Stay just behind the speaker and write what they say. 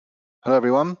Hello,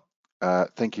 everyone.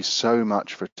 Thank you so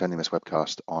much for attending this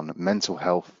webcast on mental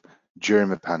health during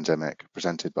the pandemic,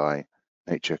 presented by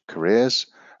Nature Careers.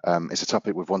 It's a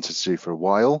topic we've wanted to do for a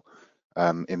while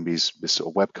in this sort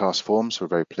of webcast form, so we're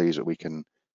very pleased that we can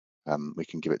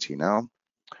give it to you now.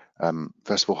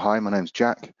 First of all, hi, my name's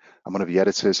Jack. I'm one of the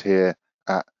editors here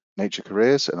at Nature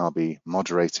Careers, and I'll be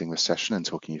moderating this session and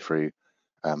talking you through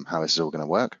how this is all going to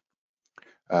work.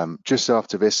 Just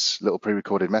after this little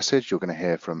pre-recorded message, you're going to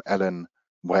hear from Ellen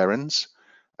Warens.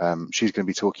 She's going to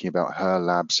be talking about her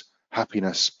lab's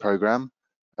happiness program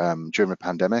during the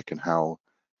pandemic and how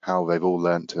they've all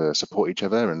learned to support each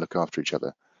other and look after each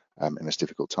other in this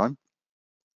difficult time.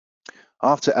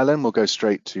 After Ellen, we'll go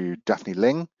straight to Daphne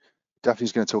Ling.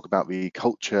 Daphne's going to talk about the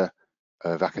culture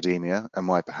of academia and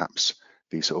why perhaps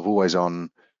the sort of always-on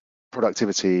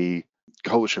productivity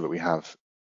culture that we have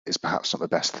is perhaps not the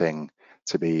best thing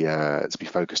to be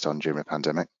focused on during the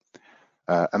pandemic.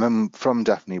 And then from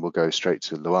Daphne, we'll go straight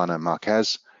to Luana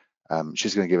Marquez.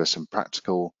 She's going to give us some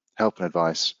practical help and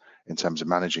advice in terms of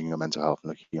managing your mental health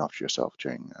and looking after yourself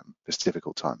during this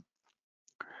difficult time.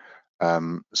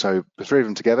 So the three of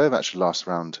them together, that should last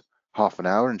around half an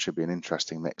hour and should be an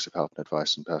interesting mix of help and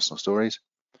advice and personal stories.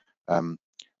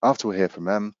 After we hear from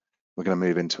them, we're going to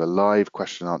move into a live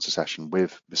question and answer session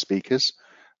with the speakers.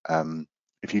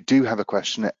 If you do have a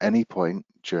question at any point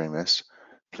during this,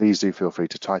 please do feel free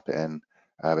to type it in.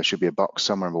 There should be a box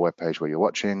somewhere on the webpage where you're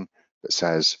watching that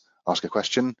says ask a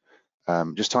question.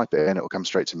 Just type it in, it will come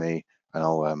straight to me, and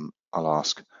I'll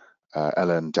ask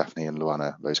Ellen, Daphne, and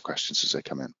Luana those questions as they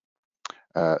come in.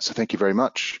 So thank you very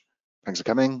much. Thanks for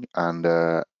coming,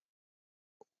 and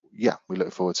yeah, we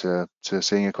look forward to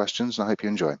seeing your questions, and I hope you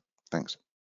enjoy. Thanks.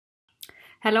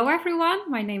 Hello everyone,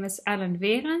 my name is Ellen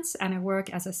Werens and I work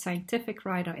as a scientific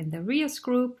writer in the RIOS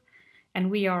group,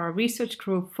 and we are a research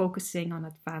group focusing on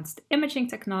advanced imaging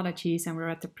technologies, and we're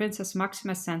at the Prinses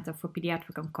Maxima Center for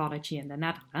Pediatric Oncology in the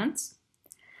Netherlands.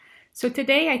 So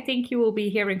today I think you will be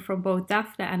hearing from both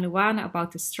Daphne and Luana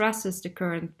about the stresses the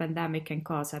current pandemic can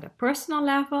cause at a personal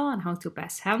level and how to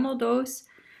best handle those.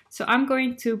 So I'm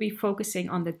going to be focusing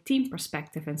on the team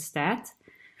perspective instead,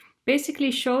 basically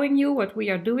showing you what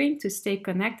we are doing to stay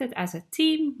connected as a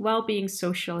team while being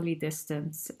socially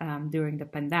distanced during the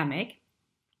pandemic.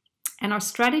 And our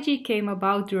strategy came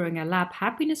about during a lab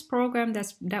happiness program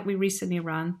that we recently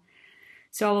ran.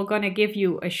 So we're going to give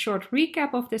you a short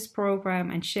recap of this program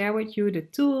and share with you the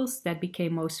tools that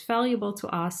became most valuable to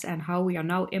us and how we are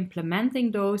now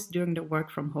implementing those during the work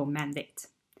from home mandate.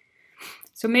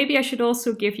 So maybe I should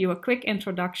also give you a quick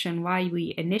introduction why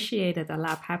we initiated a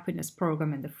lab happiness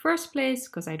program in the first place,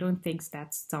 because I don't think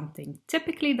that's something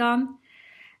typically done.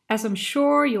 As I'm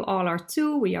sure you all are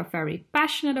too, we are very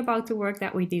passionate about the work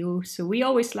that we do. So we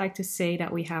always like to say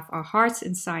that we have our hearts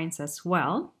in science as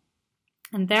well.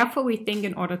 And therefore we think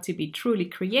in order to be truly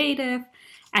creative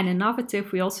and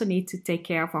innovative, we also need to take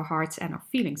care of our hearts and our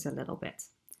feelings a little bit.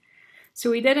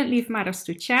 So we didn't leave matters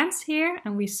to chance here,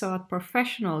 and we sought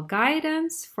professional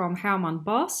guidance from Herman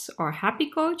Bos, or Happy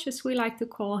Coach as we like to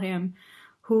call him,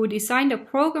 who designed a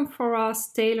program for us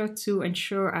tailored to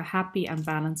ensure a happy and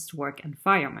balanced work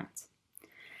environment.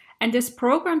 And this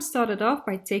program started off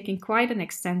by taking quite an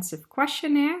extensive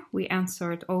questionnaire. We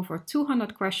answered over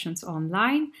 200 questions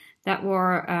online that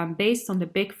were based on the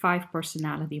Big Five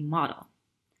personality model.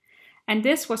 And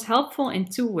this was helpful in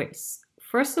two ways.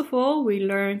 First of all, we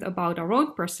learned about our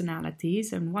own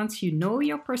personalities, and once you know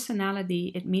your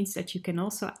personality, it means that you can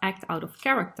also act out of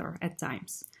character at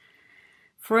times.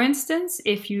 For instance,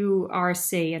 if you are,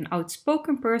 say, an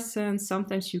outspoken person,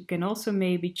 sometimes you can also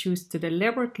maybe choose to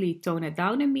deliberately tone it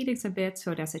down in meetings a bit,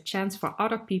 so there's a chance for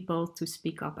other people to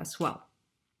speak up as well.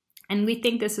 And we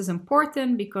think this is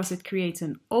important because it creates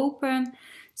an open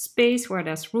space where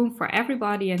there's room for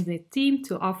everybody in the team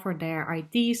to offer their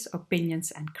ideas,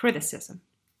 opinions, and criticism.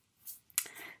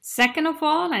 Second of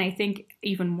all, and I think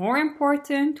even more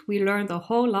important, we learned a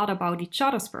whole lot about each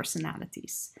other's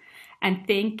personalities. And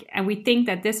we think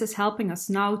that this is helping us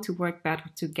now to work better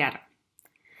together.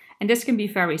 And this can be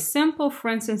very simple. For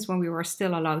instance, when we were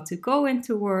still allowed to go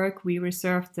into work, we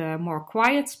reserved the more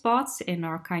quiet spots in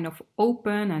our kind of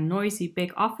open and noisy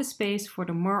big office space for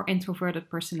the more introverted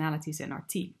personalities in our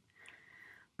team.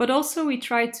 But also we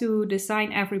try to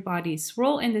design everybody's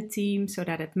role in the team so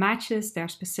that it matches their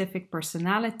specific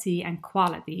personality and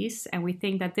qualities. And we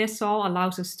think that this all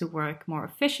allows us to work more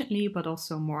efficiently, but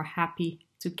also more happy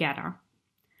together.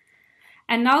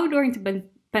 And now during the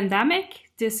pandemic,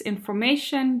 this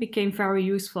information became very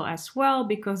useful as well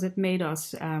because it made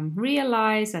us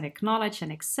realize and acknowledge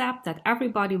and accept that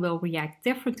everybody will react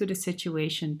different to the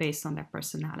situation based on their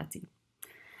personality.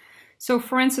 So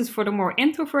for instance, for the more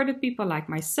introverted people like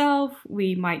myself,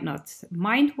 we might not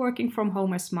mind working from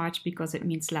home as much because it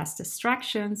means less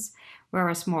distractions,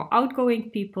 whereas more outgoing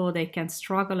people, they can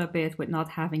struggle a bit with not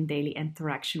having daily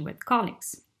interaction with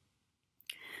colleagues.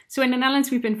 So in the Netherlands,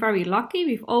 we've been very lucky.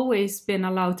 We've always been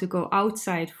allowed to go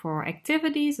outside for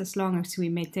activities as long as we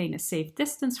maintain a safe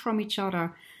distance from each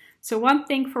other. So one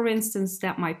thing, for instance,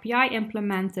 that my PI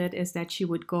implemented is that she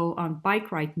would go on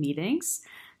bike ride meetings.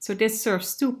 So this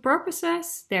serves two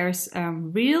purposes. There's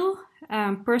real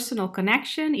personal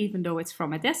connection, even though it's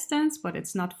from a distance, but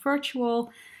it's not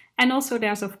virtual. And also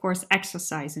there's, of course,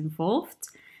 exercise involved.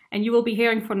 And you will be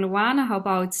hearing from Luana how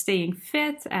about staying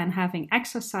fit and having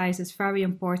exercise is very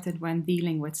important when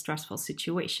dealing with stressful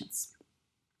situations.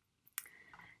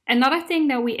 Another thing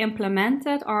that we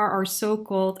implemented are our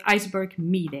so-called iceberg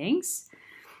meetings.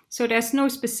 So there's no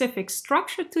specific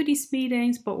structure to these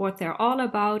meetings, but what they're all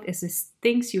about is the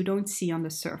things you don't see on the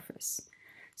surface.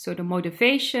 So the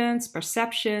motivations,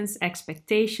 perceptions,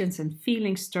 expectations, and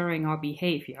feelings stirring our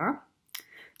behavior.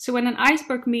 So when an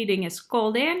iceberg meeting is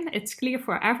called in, it's clear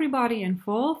for everybody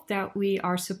involved that we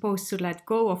are supposed to let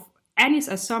go of any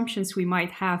assumptions we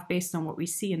might have based on what we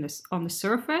see on the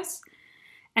surface,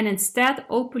 and instead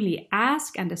openly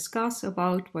ask and discuss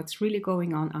about what's really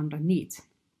going on underneath.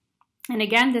 And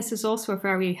again, this is also a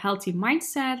very healthy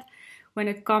mindset when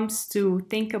it comes to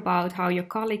think about how your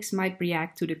colleagues might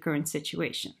react to the current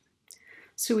situation.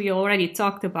 So we already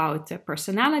talked about the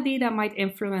personality that might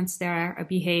influence their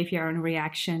behavior and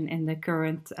reaction in the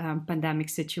current pandemic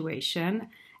situation.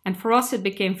 And for us, it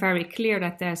became very clear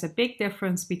that there's a big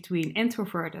difference between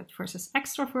introverted versus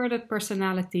extroverted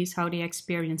personalities, how they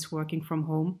experience working from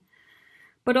home.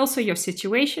 But also your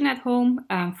situation at home,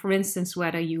 for instance,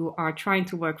 whether you are trying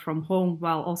to work from home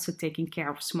while also taking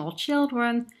care of small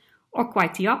children, or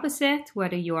quite the opposite,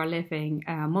 whether you are living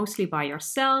mostly by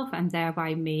yourself and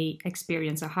thereby may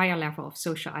experience a higher level of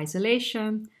social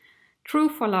isolation. True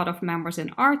for a lot of members in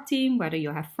our team, whether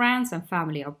you have friends and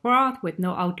family abroad with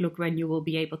no outlook when you will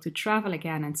be able to travel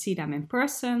again and see them in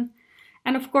person.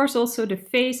 And of course also the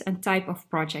phase and type of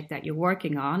project that you're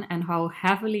working on and how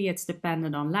heavily it's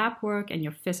dependent on lab work and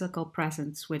your physical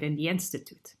presence within the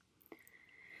institute.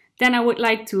 Then I would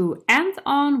like to end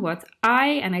on what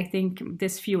and I think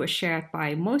this view is shared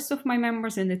by most of my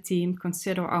members in the team,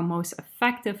 consider our most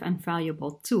effective and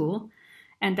valuable tool,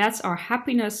 and that's our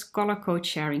happiness color code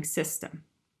sharing system.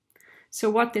 So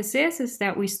what this is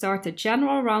that we start a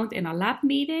general round in a lab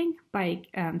meeting by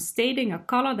stating a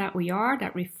color that we are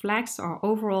that reflects our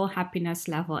overall happiness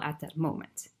level at that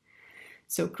moment.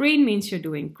 So green means you're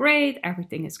doing great,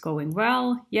 everything is going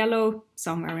well, yellow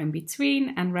somewhere in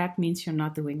between, and red means you're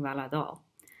not doing well at all.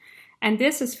 And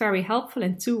this is very helpful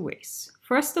in two ways.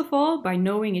 First of all, by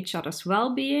knowing each other's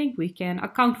well-being, we can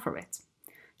account for it.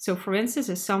 So for instance,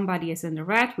 if somebody is in the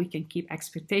red, we can keep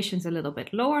expectations a little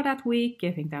bit lower that week,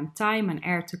 giving them time and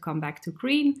air to come back to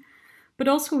green. But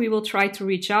also we will try to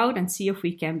reach out and see if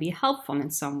we can be helpful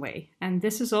in some way. And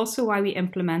this is also why we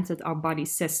implemented our buddy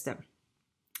system.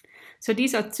 So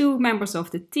these are two members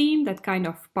of the team that kind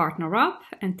of partner up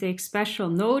and take special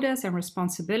notice and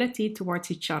responsibility towards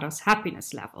each other's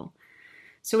happiness level.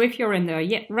 So if you're in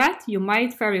the red, you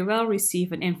might very well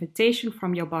receive an invitation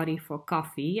from your body for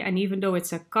coffee. And even though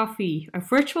it's a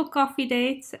virtual coffee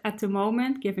date at the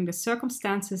moment, given the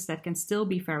circumstances, that can still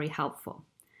be very helpful.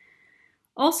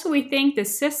 Also, we think the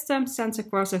system sends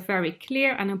across a very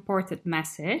clear and important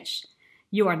message.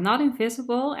 You are not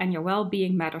invisible and your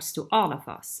well-being matters to all of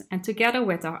us. And together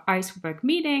with our iceberg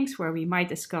meetings, where we might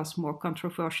discuss more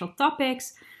controversial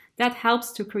topics, that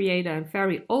helps to create a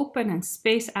very open and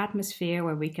space atmosphere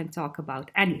where we can talk about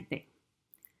anything.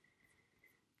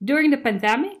 During the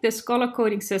pandemic, this color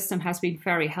coding system has been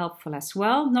very helpful as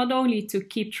well, not only to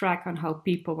keep track on how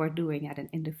people were doing at an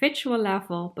individual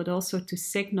level, but also to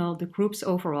signal the group's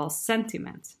overall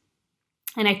sentiment.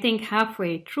 And I think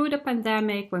halfway through the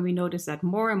pandemic, when we noticed that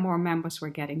more and more members were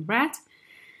getting red,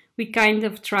 we kind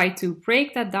of tried to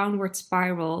break that downward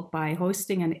spiral by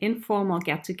hosting an informal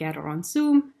get-together on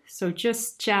Zoom. So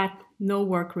just chat, no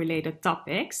work-related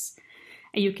topics.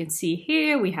 And you can see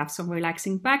here we have some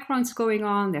relaxing backgrounds going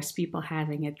on. There's people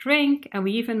having a drink. And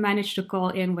we even managed to call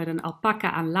in with an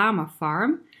alpaca and llama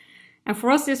farm. And for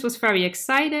us, this was very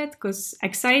exciting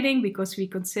because we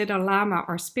consider llama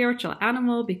our spiritual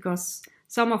animal, because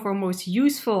some of our most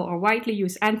useful or widely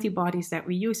used antibodies that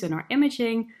we use in our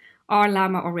imaging are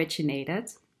llama originated.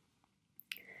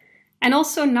 And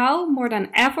also now, more than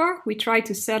ever, we try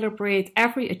to celebrate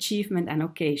every achievement and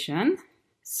occasion.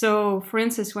 So for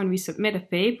instance, when we submit a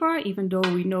paper, even though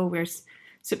we know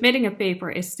submitting a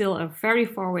paper is still a very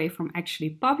far away from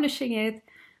actually publishing it,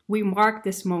 we mark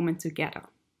this moment together.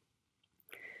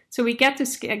 So we get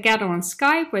to gather on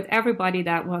Skype with everybody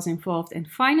that was involved in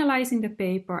finalizing the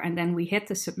paper, and then we hit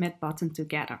the submit button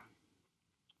together.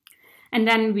 And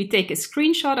then we take a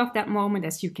screenshot of that moment,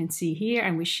 as you can see here,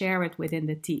 and we share it within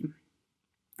the team.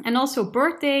 And also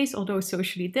birthdays, although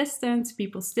socially distanced,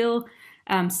 people still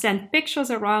send pictures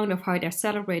around of how they're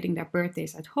celebrating their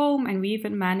birthdays at home. And we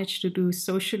even managed to do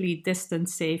socially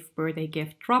distanced safe birthday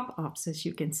gift drop-offs, as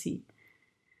you can see.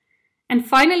 And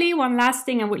finally, one last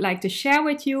thing I would like to share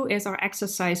with you is our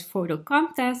exercise photo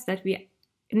contest that we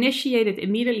initiated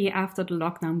immediately after the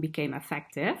lockdown became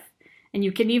effective. And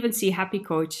you can even see Happy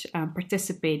Coach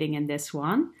participating in this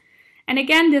one. And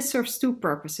again, this serves two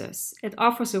purposes. It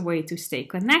offers a way to stay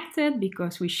connected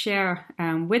because we share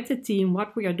with the team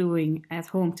what we are doing at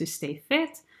home to stay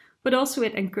fit, but also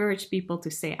it encourages people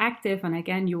to stay active. And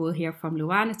again, you will hear from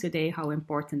Luana today how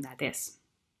important that is.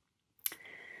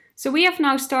 So we have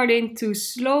now started to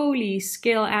slowly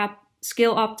scale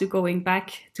up to going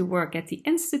back to work at the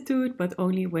Institute, but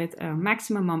only with a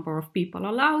maximum number of people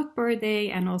allowed per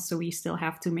day. And also we still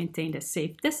have to maintain the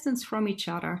safe distance from each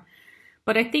other.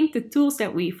 But I think the tools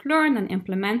that we've learned and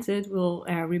implemented will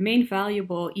remain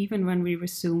valuable even when we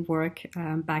resume work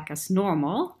back as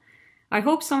normal. I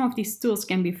hope some of these tools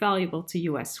can be valuable to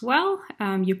you as well.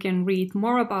 You can read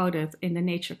more about it in the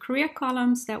Nature Career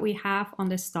columns that we have on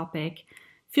this topic.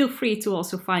 Feel free to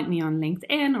also find me on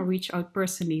LinkedIn or reach out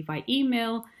personally by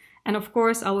email. And of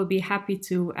course, I will be happy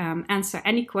to answer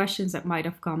any questions that might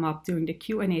have come up during the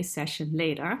Q&A session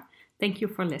later. Thank you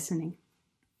for listening.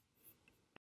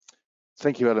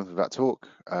 Thank you, Ellen, for that talk.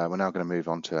 We're now going to move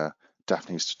on to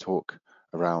Daphne's talk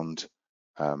around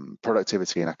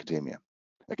productivity in academia.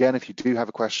 Again, if you do have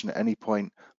a question at any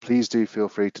point, please do feel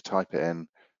free to type it in.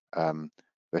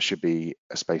 There should be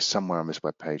a space somewhere on this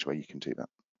webpage where you can do that.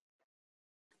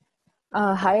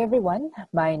 Hi, everyone.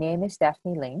 My name is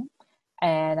Daphne Ling,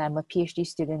 and I'm a PhD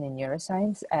student in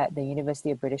neuroscience at the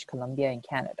University of British Columbia in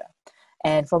Canada.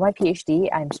 And for my PhD,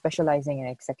 I'm specializing in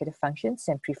executive functions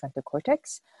and prefrontal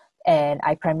cortex, and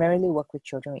I primarily work with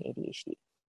children with ADHD.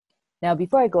 Now,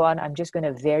 before I go on, I'm just going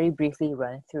to very briefly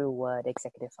run through what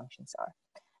executive functions are.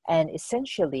 And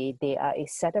essentially, they are a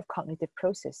set of cognitive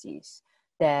processes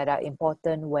that are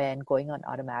important when going on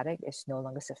automatic is no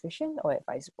longer sufficient or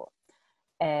advisable.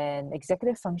 And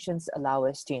executive functions allow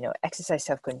us to, exercise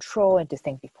self-control and to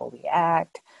think before we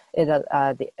act.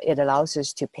 It allows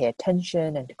us to pay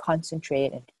attention and to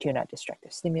concentrate and to tune out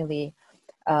distractive stimuli.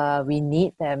 We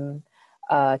need them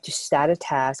to start a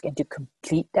task and to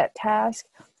complete that task.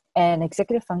 And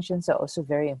executive functions are also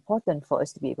very important for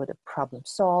us to be able to problem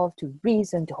solve, to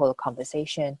reason, to hold a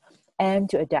conversation, and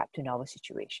to adapt to novel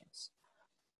situations.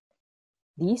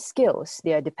 These skills,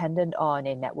 they are dependent on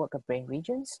a network of brain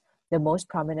regions, the most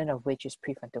prominent of which is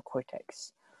prefrontal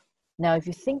cortex. Now, if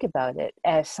you think about it,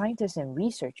 as scientists and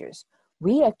researchers,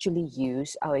 we actually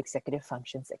use our executive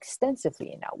functions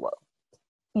extensively in our work.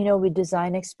 We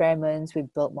design experiments, we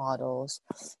build models,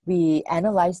 we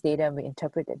analyze data and we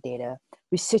interpret the data.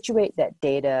 We situate that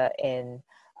data in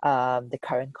the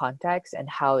current context and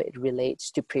how it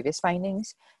relates to previous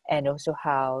findings, and also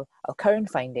how our current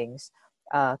findings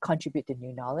contribute to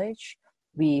new knowledge.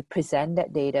 We present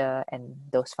that data and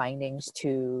those findings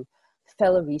to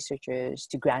fellow researchers,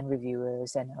 to grant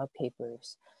reviewers and our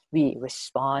papers. We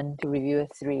respond to reviewer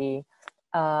 3,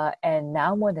 and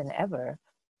now more than ever,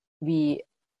 we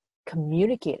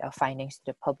communicate our findings to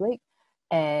the public,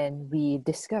 and we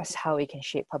discuss how it can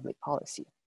shape public policy.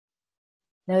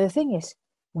 Now, the thing is,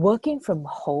 working from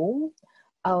home,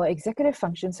 our executive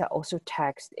functions are also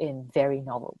taxed in very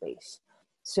novel ways.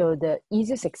 So the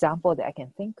easiest example that I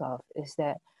can think of is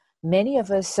that many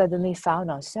of us suddenly found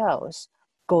ourselves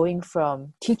going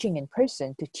from teaching in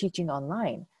person to teaching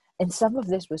online. And some of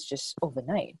this was just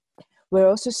overnight. We're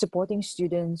also supporting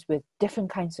students with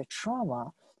different kinds of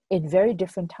trauma in very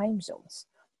different time zones.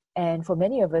 And for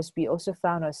many of us, we also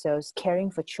found ourselves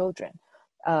caring for children,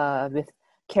 with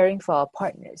caring for our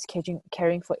partners,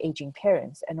 caring for aging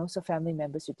parents, and also family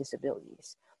members with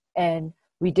disabilities. And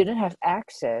we didn't have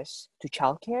access to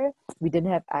childcare. We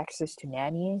didn't have access to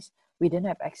nannies. We didn't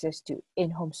have access to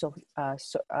in-home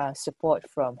support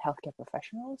from healthcare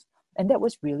professionals. And that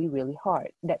was really, really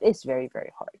hard. That is very,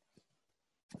 very hard.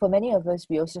 For many of us,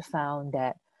 we also found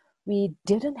that we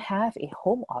didn't have a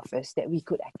home office that we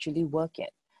could actually work in.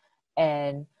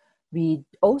 And we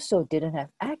also didn't have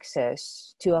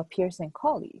access to our peers and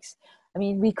colleagues. I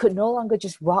mean, we could no longer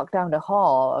just walk down the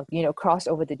hall, cross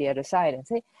over to the other side and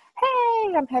say,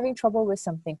 hey, I'm having trouble with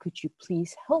something. Could you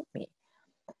please help me?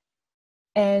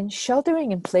 And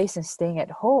sheltering in place and staying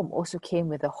at home also came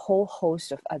with a whole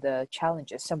host of other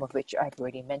challenges, some of which I've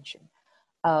already mentioned.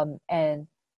 And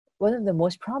one of the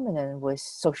most prominent was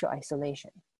social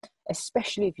isolation,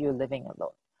 especially if you're living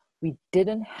alone. We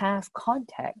didn't have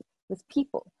contact with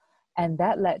people, and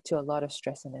that led to a lot of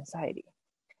stress and anxiety.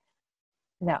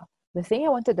 Now, the thing I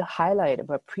wanted to highlight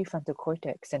about prefrontal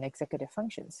cortex and executive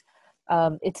functions,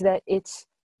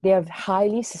 they are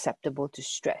highly susceptible to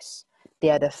stress. They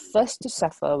are the first to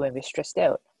suffer when we're stressed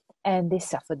out, and they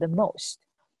suffer the most.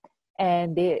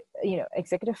 And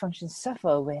executive functions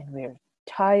suffer when we're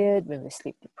tired, when we're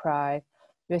sleep deprived,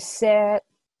 we're sad,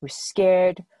 we're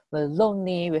scared, we're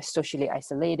lonely, we're socially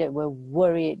isolated, we're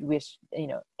worried, we're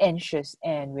anxious,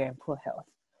 and we're in poor health.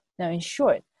 Now, in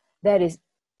short, that is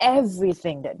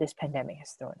everything that this pandemic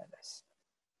has thrown at us.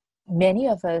 Many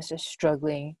of us are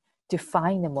struggling to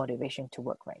find the motivation to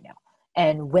work right now.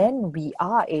 And when we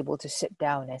are able to sit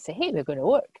down and say, hey, we're going to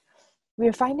work,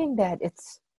 we're finding that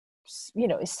it's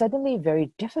suddenly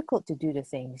very difficult to do the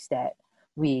things that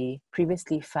we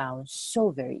previously found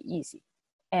so very easy.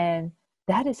 And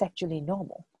that is actually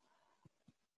normal.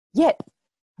 Yet,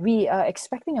 we are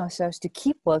expecting ourselves to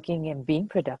keep working and being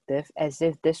productive as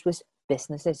if this was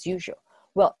business as usual.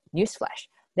 Well, newsflash,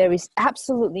 there is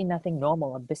absolutely nothing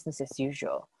normal or business as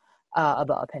usual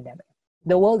about a pandemic.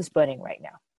 The world is burning right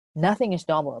now. Nothing is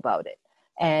normal about it.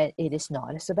 And it is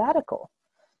not a sabbatical.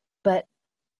 But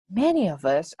many of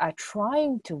us are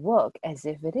trying to work as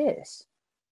if it is.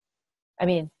 I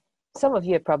mean, some of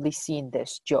you have probably seen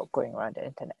this joke going around the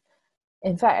internet.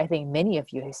 In fact, I think many of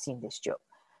you have seen this joke.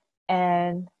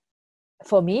 And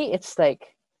for me, it's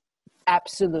like,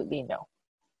 absolutely no.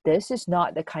 This is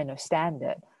not the kind of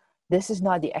standard. This is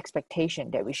not the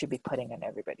expectation that we should be putting on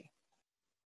everybody.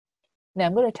 Now,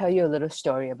 I'm going to tell you a little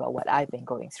story about what I've been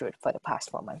going through for the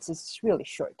past 4 months. It's really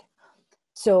short.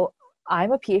 So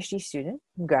I'm a PhD student,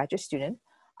 graduate student.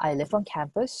 I live on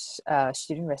campus,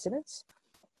 student residence.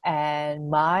 And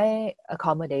my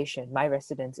accommodation, my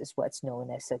residence is what's known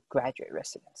as a graduate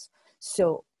residence.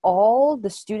 So all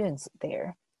the students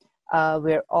there,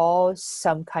 we're all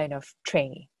some kind of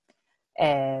trainee.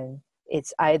 And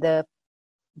it's either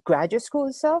graduate school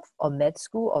itself or med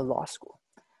school or law school.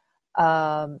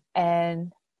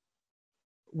 And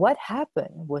what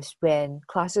happened was when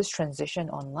classes transitioned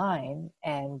online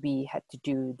and we had to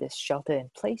do this shelter in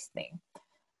place thing,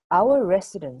 our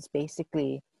residents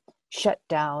basically shut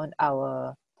down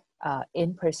our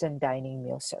in-person dining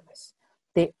meal service.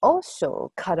 They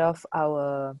also cut off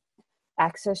our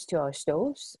access to our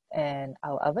stoves and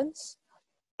our ovens,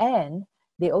 and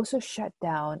they also shut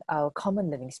down our common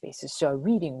living spaces, so our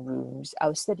reading rooms,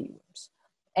 our study rooms.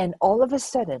 And all of a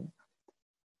sudden,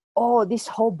 this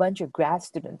whole bunch of grad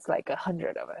students, like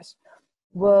 100 of us,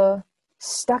 were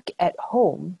stuck at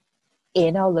home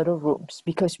in our little rooms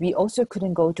because we also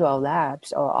couldn't go to our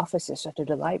labs or offices or to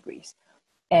the libraries.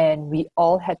 And we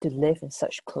all had to live in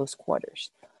such close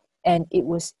quarters. And it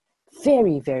was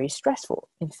very, very stressful.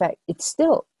 In fact, it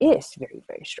still is very,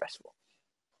 very stressful.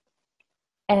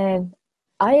 And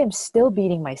I am still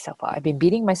beating myself up. I've been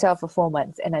beating myself for 4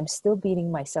 months, and I'm still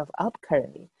beating myself up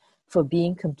currently for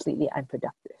being completely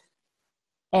unproductive.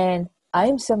 And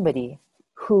I'm somebody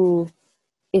who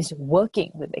is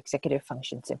working with executive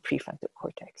functions and prefrontal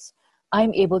cortex.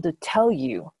 I'm able to tell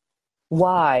you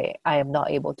why I am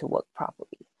not able to work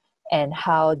properly and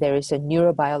how there is a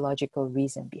neurobiological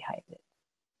reason behind it.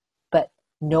 But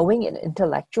knowing it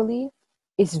intellectually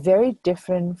is very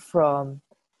different from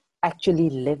actually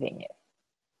living it,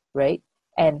 right?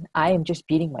 And I am just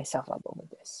beating myself up over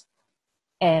this.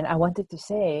 And I wanted to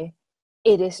say,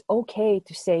 it is okay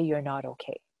to say you're not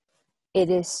okay.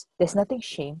 There's nothing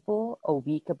shameful or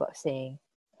weak about saying,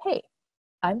 hey,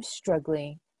 I'm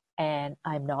struggling and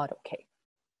I'm not okay.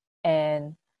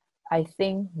 And I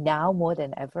think now more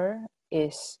than ever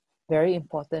is very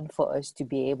important for us to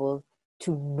be able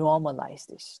to normalize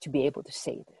this, to be able to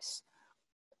say this.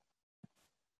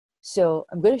 So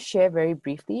I'm going to share very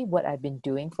briefly what I've been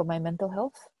doing for my mental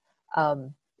health.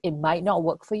 It might not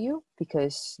work for you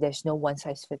because there's no one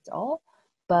size fits all,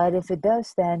 but if it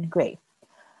does, then great.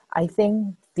 I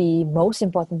think the most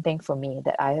important thing for me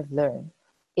that I have learned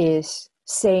is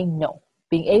saying no,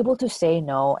 being able to say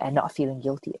no and not feeling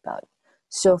guilty about it.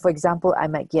 So for example, I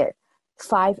might get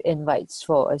 5 invites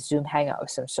for a Zoom hangout of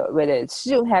some sort, whether it's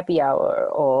Zoom happy hour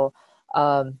or,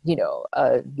 a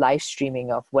live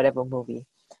streaming of whatever movie.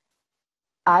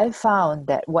 I found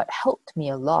that what helped me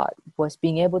a lot was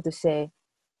being able to say,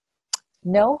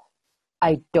 no,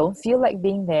 I don't feel like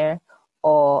being there,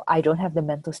 or I don't have the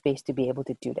mental space to be able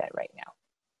to do that right now.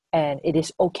 And it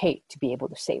is okay to be able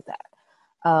to say that.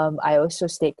 I also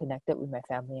stayed connected with my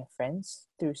family and friends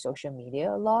through social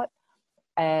media a lot.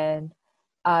 And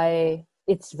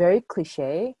it's very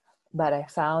cliche, but I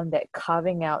found that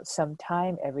carving out some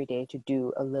time every day to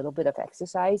do a little bit of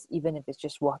exercise, even if it's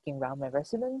just walking around my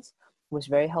residence, was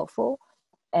very helpful.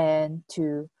 And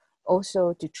to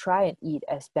also to try and eat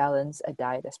as balanced a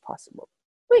diet as possible,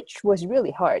 which was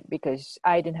really hard because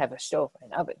I didn't have a stove or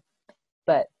an oven,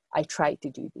 but I tried to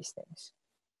do these things.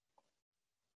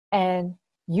 And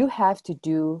you have to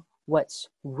do what's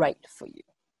right for you,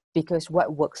 because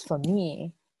what works for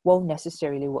me won't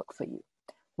necessarily work for you,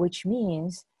 which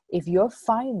means if you're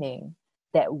finding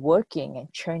that working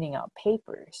and churning out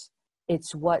papers,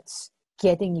 it's what's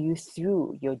getting you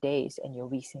through your days and your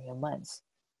weeks and your months,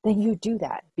 then you do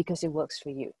that because it works for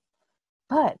you.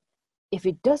 But if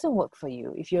it doesn't work for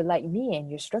you, if you're like me and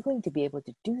you're struggling to be able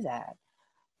to do that,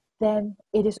 then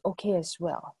it is okay as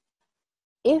well.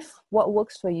 If what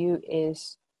works for you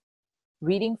is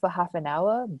reading for half an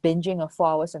hour, binging of 4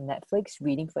 hours on Netflix,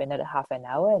 reading for another half an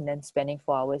hour, and then spending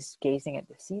 4 hours gazing at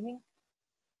the ceiling,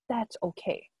 that's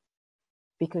okay,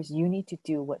 because you need to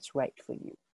do what's right for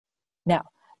you. Now,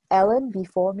 Ellen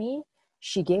before me,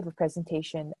 she gave a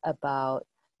presentation about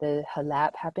her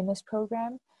lab happiness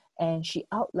program, and she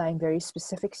outlined very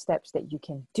specific steps that you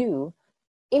can do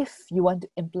if you want to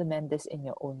implement this in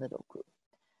your own little group.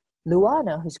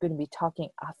 Luana, who's going to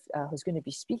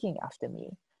be speaking after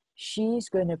me, she's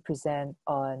going to present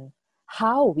on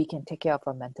how we can take care of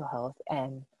our mental health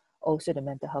and also the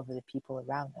mental health of the people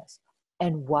around us,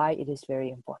 and why it is very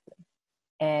important.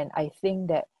 And I think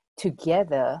that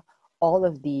together, all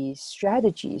of these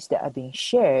strategies that are being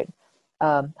shared,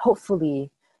 hopefully,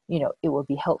 it will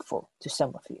be helpful to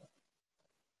some of you.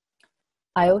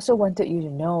 I also wanted you to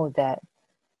know that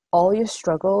all your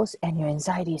struggles and your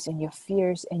anxieties and your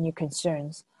fears and your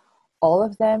concerns, all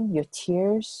of them, your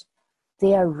tears,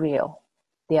 they are real,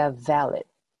 they are valid,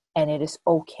 and it is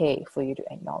okay for you to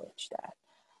acknowledge that.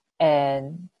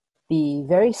 And the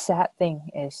very sad thing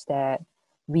is that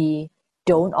we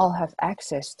don't all have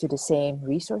access to the same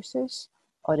resources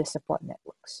or the support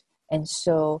networks. And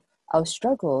so our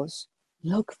struggles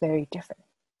look very different.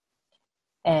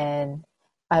 And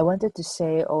I wanted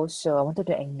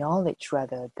to acknowledge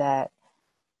rather that,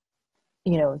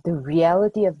 the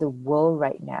reality of the world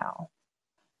right now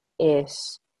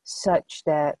is such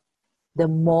that the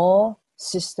more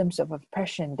systems of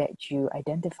oppression that you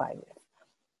identify with,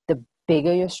 the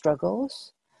bigger your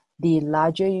struggles, the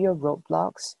larger your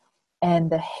roadblocks,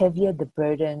 and the heavier the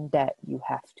burden that you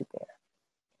have to bear.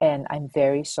 And I'm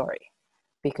very sorry,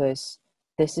 because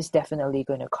this is definitely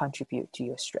going to contribute to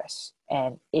your stress,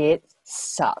 and it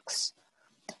sucks.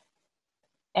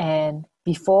 And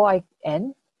before I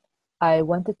end, I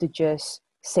wanted to just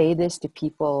say this to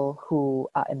people who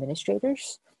are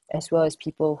administrators, as well as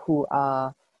people who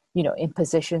are, in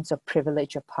positions of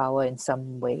privilege or power in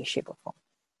some way, shape, or form.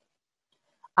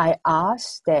 I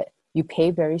ask that you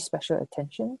pay very special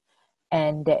attention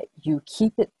and that you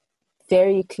keep it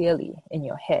very clearly in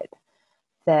your head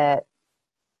that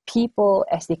people,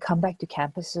 as they come back to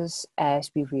campuses, as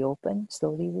we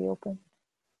slowly reopen,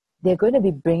 they're going to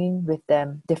be bringing with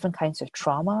them different kinds of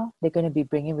trauma. They're going to be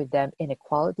bringing with them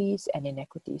inequalities and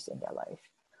inequities in their life.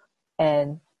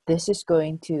 And this is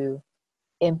going to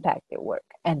impact their work.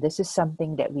 And this is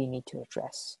something that we need to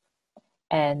address.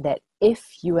 And that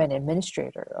if you're an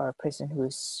administrator or a person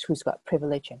who's got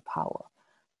privilege and power,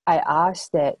 I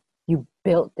ask that you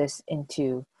build this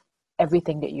into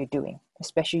everything that you're doing,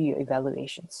 especially your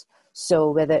evaluations.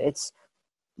 So whether it's,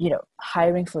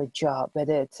 hiring for a job,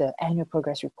 whether it's an annual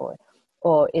progress report,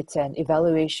 or it's an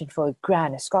evaluation for a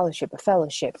grant, a scholarship, a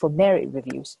fellowship, for merit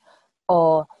reviews,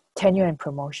 or tenure and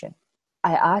promotion,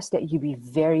 I ask that you be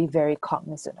very, very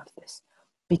cognizant of this.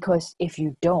 Because if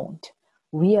you don't,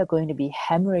 we are going to be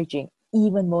hemorrhaging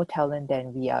even more talent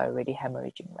than we are already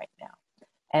hemorrhaging right now.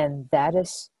 And that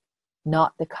is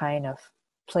not the kind of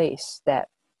place that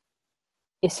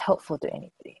is helpful to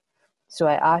anybody. So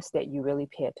I ask that you really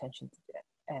pay attention to that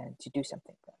and to do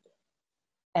something about it.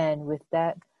 And with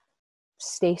that,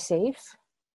 stay safe,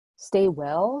 stay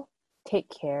well, take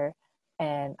care,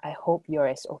 and I hope you're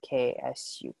as okay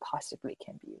as you possibly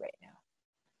can be right now.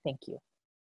 Thank you.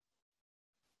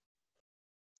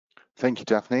 Thank you,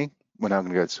 Daphne. We're now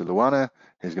going to go to Luana,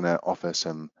 who's going to offer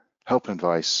some help and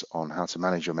advice on how to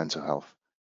manage your mental health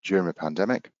during a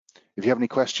pandemic. If you have any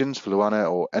questions for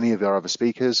Luana or any of our other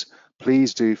speakers,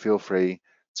 please do feel free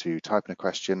to type in a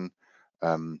question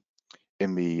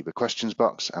in the questions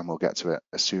box, and we'll get to it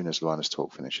as soon as Luana's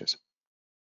talk finishes.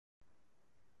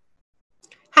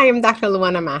 Hi, I'm Dr.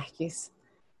 Luana Marques.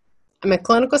 I'm a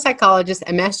clinical psychologist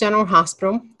at Mass General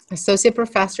Hospital. associate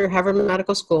professor, Harvard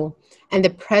Medical School, and the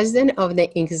president of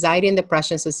the Anxiety and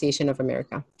Depression Association of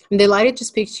America. I'm delighted to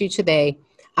speak to you today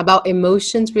about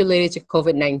emotions related to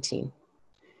COVID-19.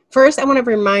 First, I want to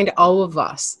remind all of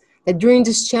us that during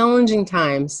these challenging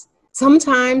times,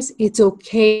 sometimes it's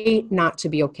okay not to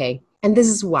be okay. And this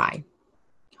is why.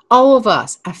 All of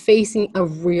us are facing a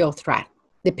real threat,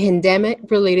 the pandemic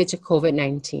related to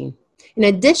COVID-19. In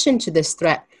addition to this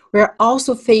threat, we are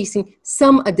also facing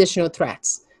some additional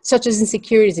threats, such as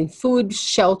insecurities in food,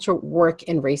 shelter, work,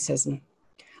 and racism.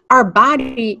 Our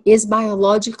body is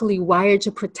biologically wired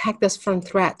to protect us from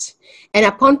threats, and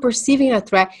upon perceiving a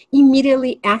threat,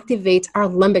 immediately activates our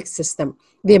limbic system,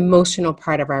 the emotional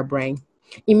part of our brain.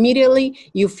 Immediately,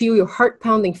 you feel your heart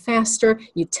pounding faster,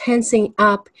 you're tensing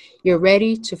up, you're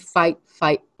ready to fight,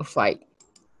 or flight.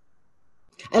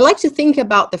 I like to think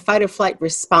about the fight or flight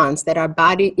response that our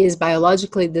body is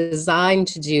biologically designed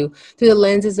to do through the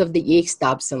lenses of the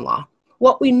Yates-Dobson law.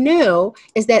 What we know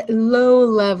is that low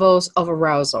levels of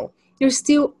arousal, there's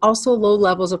still also low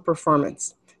levels of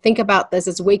performance. Think about this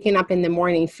as waking up in the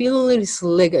morning, feeling a little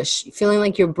sluggish, feeling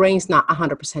like your brain's not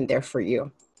 100% there for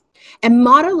you. At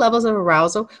moderate levels of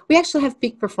arousal, we actually have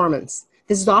peak performance.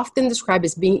 This is often described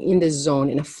as being in the zone,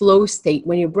 in a flow state,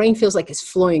 when your brain feels like it's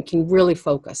flowing, you can really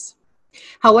focus.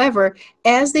 However,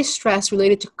 as the stress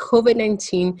related to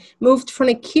COVID-19 moved from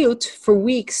acute for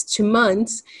weeks to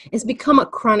months, it's become a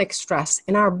chronic stress,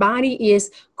 and our body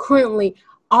is currently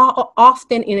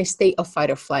often in a state of fight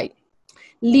or flight,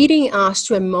 leading us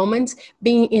to a moment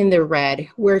being in the red,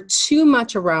 where too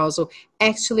much arousal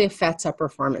actually affects our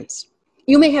performance.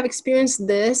 You may have experienced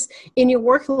this in your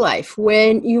work life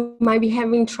when you might be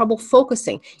having trouble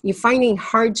focusing. You're finding it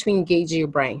hard to engage your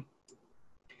brain.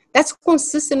 That's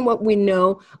consistent with what we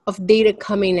know of data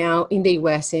coming out in the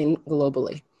US and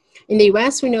globally. In the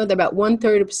US, we know that about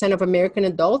 1/3% of American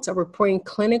adults are reporting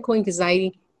clinical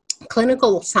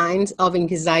signs of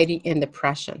anxiety and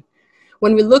depression.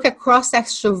 When we look at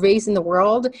cross-sectional surveys in the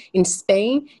world, in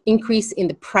Spain, increase in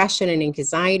depression and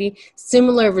anxiety,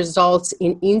 similar results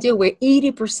in India, where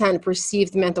 80%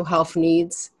 perceived mental health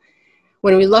needs.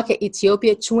 When we look at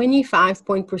Ethiopia,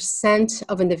 25%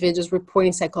 of individuals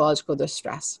reporting psychological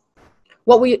distress.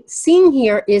 What we're seeing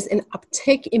here is an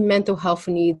uptick in mental health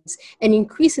needs and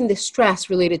increase in the stress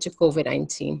related to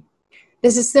COVID-19.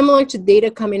 This is similar to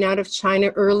data coming out of China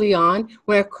early on,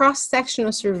 where a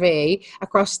cross-sectional survey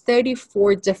across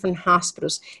 34 different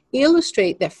hospitals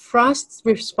illustrate that first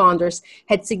responders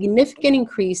had significant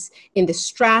increase in the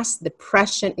stress,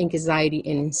 depression, anxiety,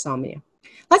 and insomnia.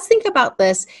 Let's think about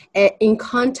this in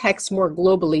context more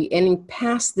globally and in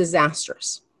past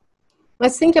disasters.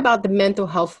 Let's think about the mental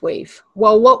health wave.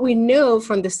 Well, what we know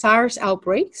from the SARS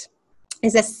outbreaks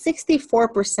is that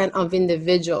 64% of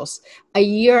individuals a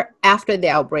year after the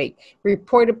outbreak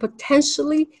reported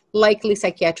potentially likely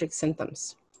psychiatric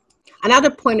symptoms.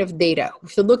 Another point of data,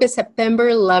 if you look at September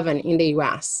 11 in the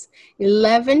US,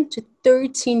 11 to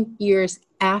 13 years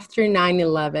after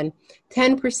 9/11,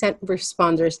 10% of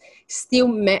responders still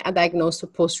met a diagnosis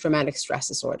of post-traumatic stress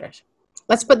disorder.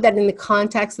 Let's put that in the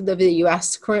context of the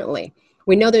US currently.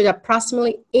 We know there's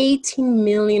approximately 18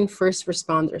 million first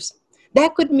responders.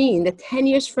 That could mean that 10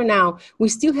 years from now, we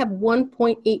still have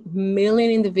 1.8 million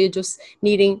individuals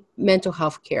needing mental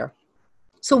health care.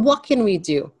 So what can we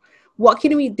do? What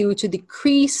can we do to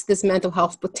decrease this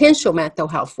potential mental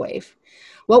health wave?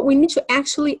 Well, we need to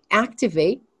actually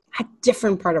activate a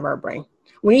different part of our brain.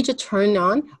 We need to turn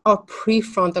on our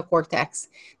prefrontal cortex,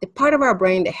 the part of our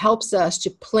brain that helps us to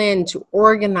plan, to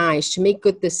organize, to make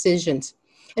good decisions.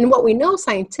 And what we know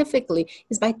scientifically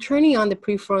is by turning on the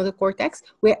prefrontal cortex,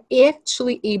 we're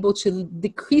actually able to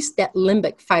decrease that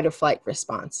limbic fight or flight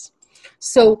response.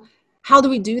 So how do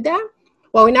we do that?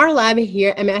 Well, in our lab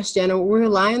here at Mass General, we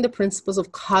rely on the principles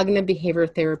of cognitive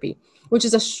behavioral therapy, which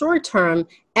is a short-term,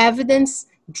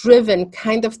 evidence-driven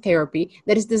kind of therapy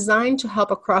that is designed to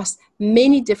help across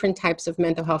many different types of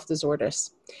mental health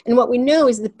disorders. And what we know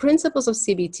is the principles of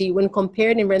CBT, when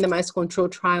compared in randomized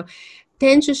controlled trial,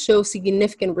 tend to show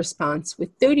significant response, with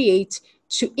 38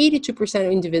 to 82%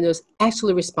 of individuals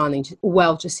actually responding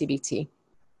well to CBT.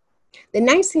 The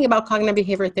nice thing about cognitive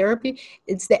behavioral therapy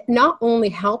is that not only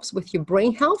helps with your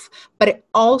brain health, but it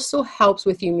also helps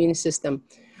with your immune system,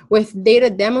 with data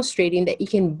demonstrating that it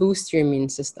can boost your immune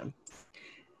system.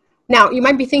 Now, you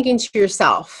might be thinking to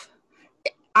yourself,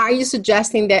 are you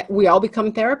suggesting that we all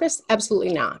become therapists?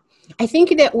 Absolutely not. I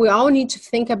think that we all need to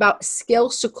think about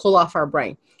skills to cool off our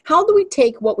brain. How do we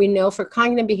take what we know for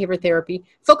cognitive behavior therapy,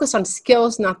 focus on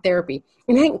skills, not therapy?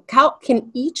 And how can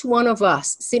each one of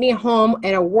us sitting at home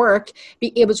and at work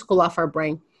be able to cool off our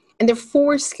brain? And there are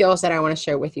 4 skills that I want to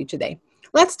share with you today.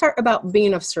 Let's start about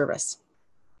being of service.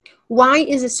 Why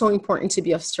is it so important to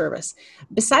be of service?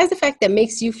 Besides the fact that it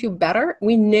makes you feel better,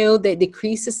 we know that it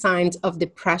decreases signs of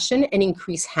depression and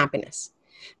increase happiness.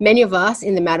 Many of us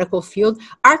in the medical field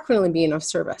are currently being of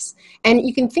service. And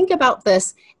you can think about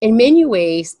this in many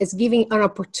ways as giving an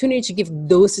opportunity to give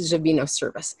dosage of being of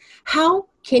service. How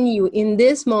can you, in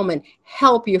this moment,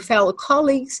 help your fellow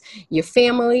colleagues, your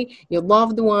family, your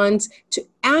loved ones to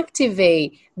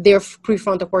activate their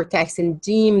prefrontal cortex and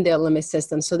deem their limbic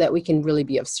system so that we can really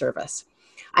be of service?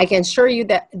 I can assure you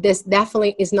that this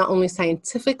definitely is not only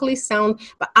scientifically sound,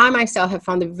 but I myself have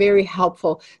found it very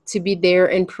helpful to be there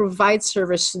and provide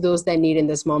service to those that need in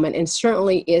this moment, and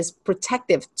certainly is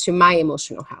protective to my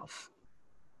emotional health.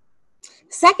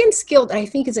 Second skill that I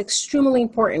think is extremely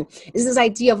important is this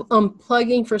idea of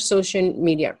unplugging for social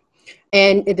media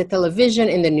and the television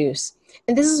and the news.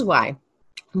 And this is why.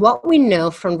 What we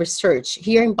know from research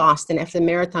here in Boston after the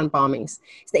marathon bombings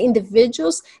is that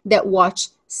individuals that watch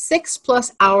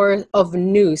 6+ hours of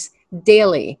news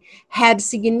daily had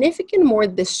significant more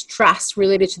distress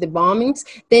related to the bombings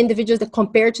than individuals that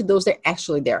compared to those that are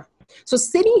actually there. So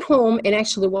sitting home and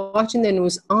actually watching the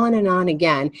news on and on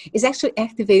again is actually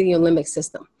activating your limbic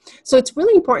system. So it's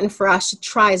really important for us to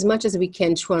try as much as we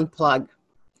can to unplug.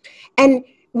 And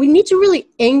we need to really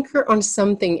anchor on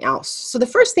something else. So the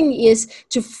first thing is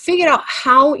to figure out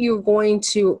how often you're going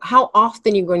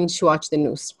to watch the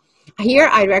news. Here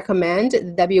I recommend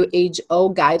the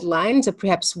WHO guidelines of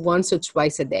perhaps once or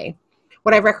twice a day.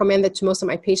 What I recommend that to most of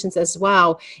my patients as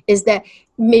well is that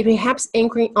maybe perhaps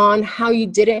anchoring on how you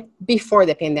did it before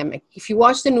the pandemic. If you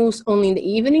watch the news only in the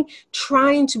evening,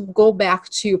 trying to go back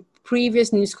to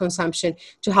previous news consumption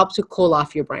to help to cool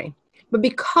off your brain. But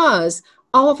because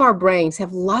all of our brains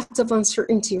have lots of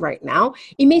uncertainty right now,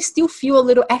 it may still feel a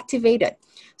little activated.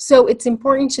 So it's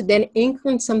important to then anchor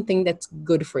on something that's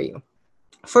good for you.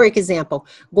 For example,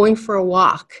 going for a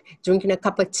walk, drinking a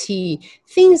cup of tea,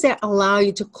 things that allow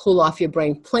you to cool off your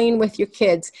brain, playing with your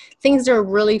kids, things that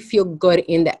really feel good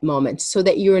in that moment so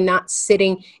that you're not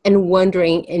sitting and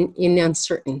wondering in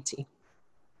uncertainty.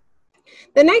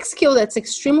 The next skill that's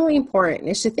extremely important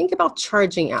is to think about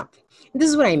charging up. This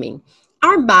is what I mean.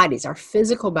 Our bodies, our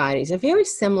physical bodies, are very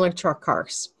similar to our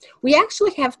cars. We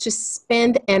actually have to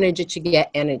spend energy to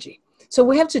get energy. So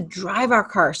we have to drive our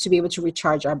cars to be able to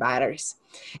recharge our batteries.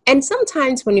 And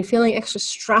sometimes when you're feeling extra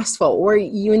stressful or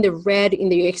you're in the red in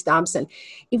the UX Dobson,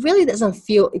 it really doesn't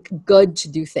feel good to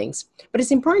do things. But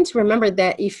it's important to remember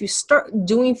that if you start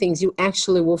doing things, you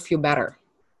actually will feel better.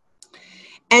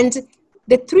 And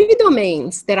the three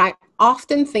domains that I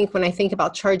often think when I think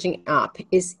about charging up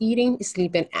is eating,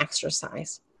 sleep, and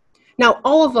exercise. Now,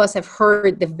 all of us have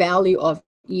heard the value of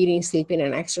eating, sleeping,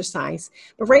 and exercise.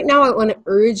 But right now, I want to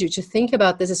urge you to think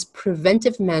about this as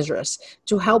preventive measures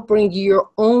to help bring you your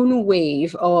own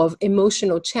wave of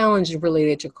emotional challenges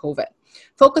related to COVID.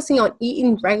 Focusing on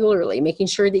eating regularly, making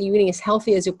sure that you're eating as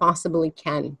healthy as you possibly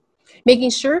can.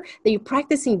 Making sure that you're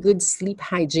practicing good sleep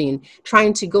hygiene,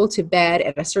 trying to go to bed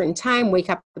at a certain time, wake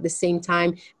up at the same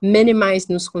time, minimize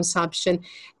news consumption,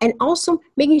 and also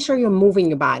making sure you're moving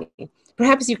your body.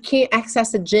 Perhaps you can't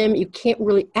access the gym, you can't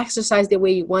really exercise the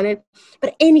way you want it,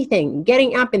 but anything,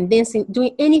 getting up and dancing,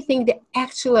 doing anything that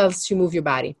actually allows you to move your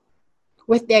body,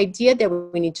 with the idea that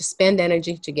we need to spend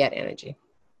energy to get energy.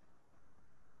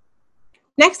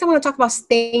 Next, I want to talk about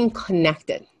staying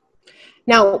connected.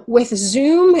 Now, with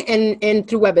Zoom and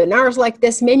through webinars like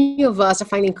this, many of us are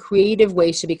finding creative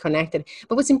ways to be connected.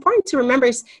 But what's important to remember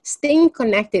is staying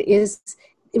connected is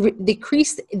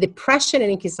decrease depression and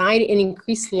anxiety and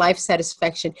increase life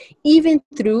satisfaction, even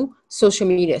through social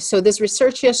media. So this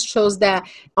research just shows that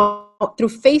through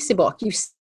Facebook, you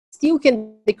still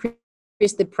can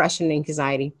decrease depression and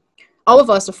anxiety. All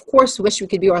of us, of course, wish we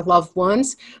could be our loved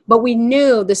ones, but we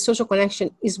know the social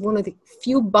connection is one of the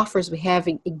few buffers we have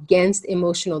against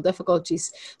emotional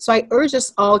difficulties. So I urge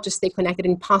us all to stay connected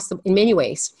in many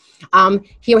ways.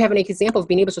 Here we have an example of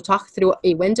being able to talk through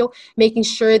a window, making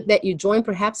sure that you join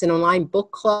perhaps an online book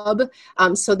club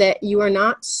so that you are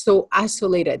not so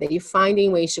isolated, that you're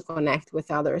finding ways to connect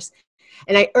with others.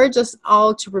 And I urge us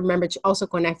all to remember to also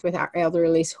connect with our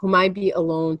elderlies who might be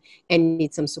alone and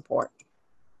need some support.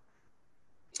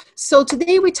 So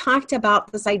today we talked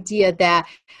about this idea that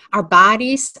our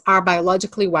bodies are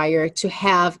biologically wired to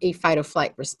have a fight or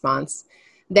flight response,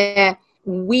 that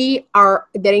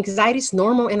anxiety is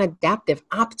normal and adaptive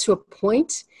up to a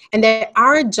point, and that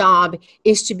our job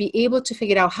is to be able to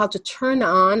figure out how to turn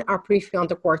on our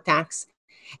prefrontal cortex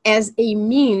as a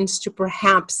means to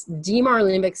perhaps dim our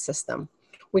limbic system.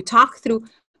 We talked through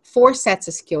 4 sets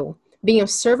of skills: being of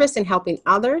service and helping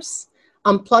others,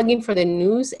 unplugging for the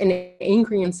news and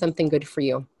anchoring on something good for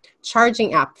you.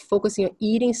 Charging up, focusing on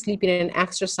eating, sleeping, and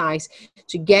exercise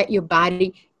to get your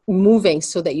body moving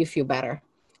so that you feel better.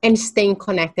 And staying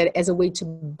connected as a way to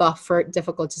buffer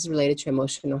difficulties related to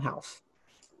emotional health.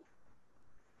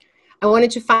 I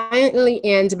wanted to finally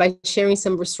end by sharing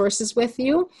some resources with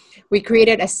you. We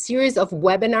created a series of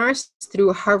webinars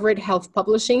through Harvard Health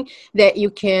Publishing that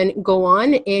you can go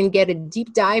on and get a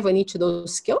deep dive on each of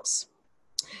those skills.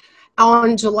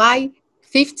 On July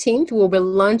 15th, we'll be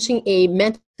launching a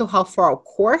Mental Health for All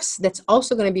course that's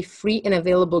also going to be free and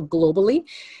available globally.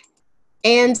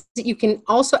 And you can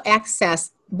also access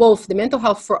both the Mental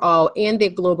Health for All and the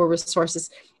global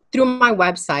resources through my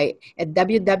website at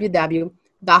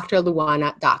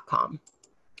www.drluana.com.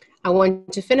 I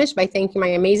want to finish by thanking my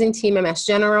amazing team at Mass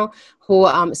General who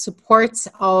supports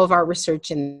all of our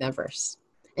research endeavors.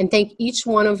 And thank each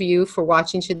one of you for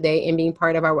watching today and being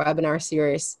part of our webinar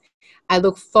series. I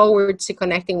look forward to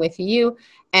connecting with you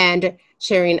and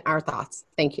sharing our thoughts.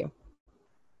 Thank you.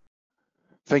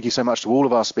 Thank you so much to all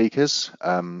of our speakers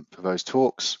for those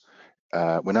talks.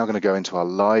 We're now going to go into our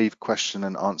live question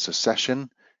and answer session.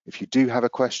 If you do have a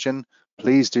question,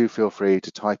 please do feel free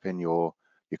to type in your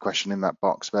question in that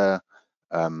box there,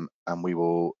 and we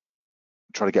will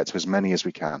try to get to as many as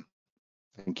we can.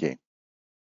 Thank you.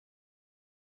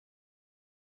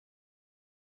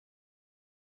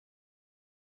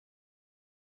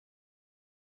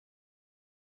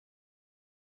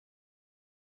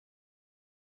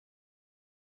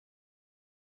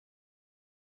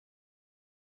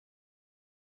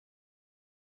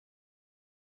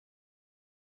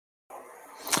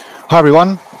 Hi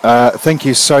everyone, thank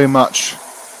you so much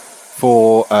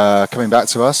for coming back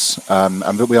to us,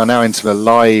 and we are now into the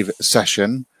live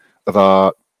session of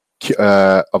our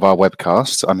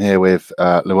webcast. I'm here with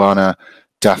Luana,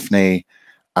 Daphne,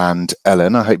 and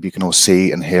Ellen. I hope you can all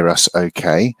see and hear us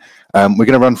okay. We're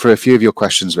going to run through a few of your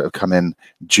questions that have come in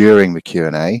during the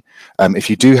Q&A. If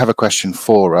you do have a question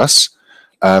for us,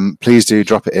 please do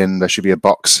drop it in. There should be a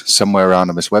box somewhere around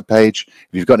on this webpage.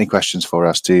 If you've got any questions for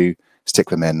us, do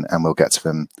stick them in and we'll get to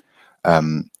them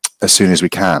as soon as we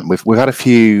can. We've had a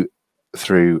few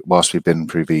through whilst we've been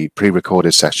through the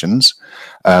pre-recorded sessions.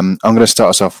 I'm going to start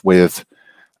us off with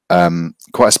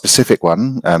quite a specific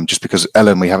one, just because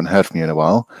Ellen, we haven't heard from you in a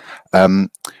while.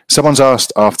 Someone's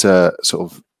asked after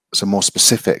sort of some more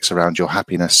specifics around your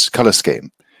happiness color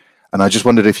scheme, and I just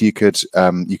wondered if you could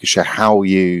share how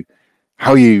you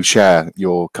share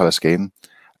your color scheme,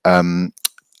 and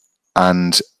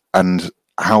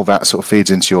how that sort of feeds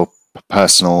into your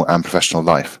personal and professional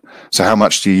life. So how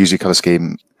much do you use your color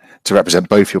scheme to represent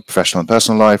both your professional and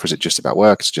personal life, or is it just about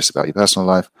work? Is it just about your personal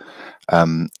life?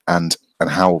 And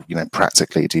how,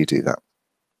 practically do you do that?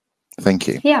 Thank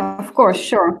you. Yeah, of course,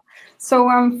 sure. So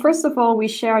first of all, we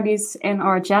share these in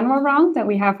our general round that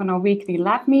we have in our weekly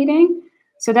lab meeting.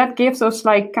 So that gives us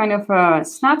like kind of a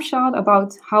snapshot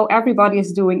about how everybody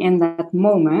is doing in that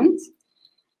moment.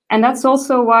 And that's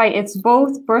also why it's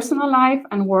both personal life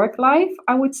and work life,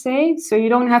 I would say. So you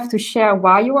don't have to share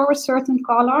why you are a certain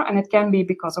color, and it can be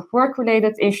because of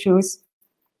work-related issues,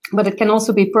 but it can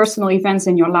also be personal events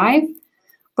in your life.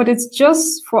 But it's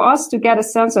just for us to get a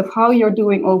sense of how you're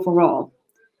doing overall.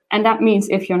 And that means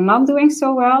if you're not doing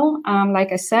so well,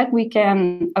 like I said, we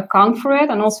can account for it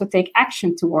and also take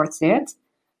action towards it.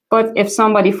 But if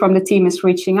somebody from the team is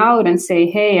reaching out and say,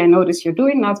 hey, I notice you're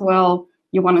doing not well,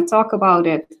 you want to talk about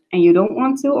it and you don't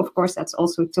want to, of course, that's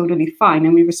also totally fine,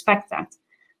 and we respect that.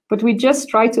 But we just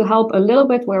try to help a little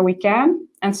bit where we can.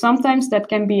 And sometimes that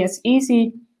can be as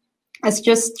easy as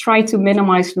just try to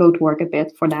minimize load work a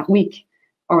bit for that week,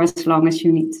 or as long as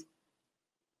you need.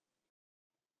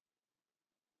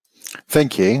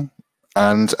 Thank you.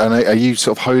 And are you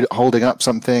sort of holding up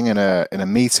something in a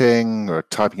meeting or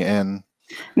typing it in?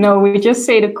 No, we just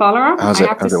say the color. I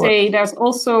have to say work? there's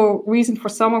also reason for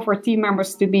some of our team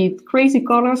members to be crazy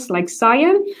colors like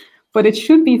cyan, but it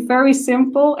should be very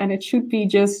simple and it should be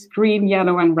just green,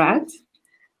 yellow, and red.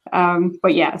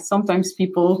 But yeah, sometimes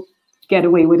people get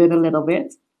away with it a little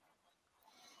bit.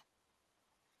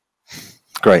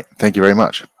 Great, thank you very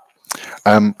much.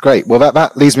 Great, well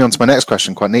that leads me on to my next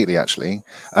question quite neatly actually.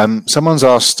 Someone's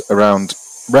asked around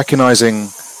recognizing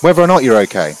whether or not you're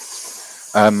okay.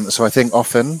 So I think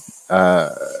often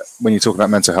when you talk about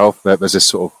mental health, there's this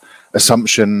sort of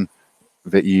assumption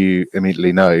that you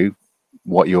immediately know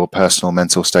what your personal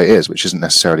mental state is, which isn't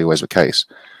necessarily always the case.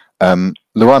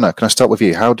 Luana, can I start with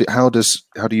you? How do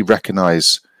you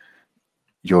recognize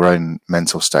your own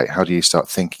mental state? How do you start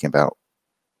thinking about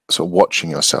sort of watching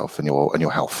yourself and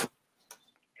your health?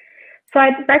 So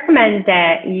I'd recommend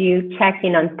that you check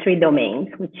in on 3 domains,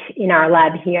 which in our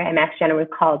lab here at Mass General we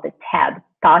call the TEB,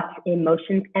 thoughts,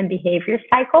 emotions, and behavior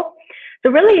cycle.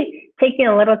 So really taking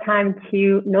a little time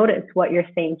to notice what you're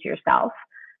saying to yourself,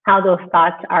 how those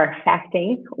thoughts are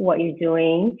affecting what you're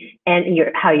doing and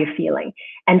how you're feeling.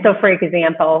 And so, for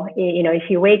example, if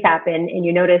you wake up and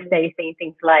you notice that you're saying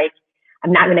things like,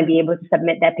 I'm not going to be able to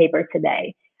submit that paper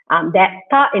today. That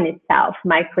thought in itself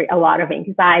might create a lot of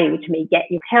anxiety, which may get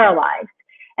you paralyzed.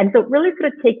 And so really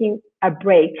sort of taking a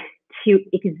break to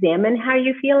examine how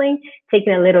you're feeling,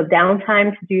 taking a little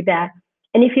downtime to do that.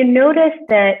 And if you notice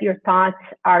that your thoughts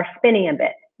are spinning a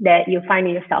bit, that you're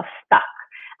finding yourself stuck,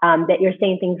 that you're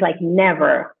saying things like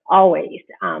never, always,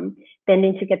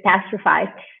 tending to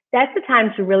catastrophize, that's the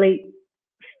time to really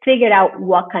figure out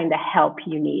what kind of help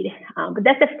you need. But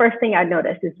that's the first thing I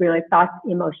noticed is really thoughts,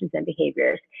 emotions, and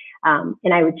behaviors.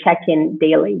 And I would check in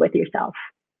daily with yourself.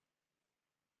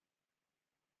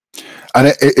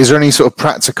 And is there any sort of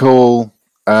practical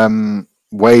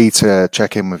way to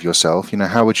check in with yourself?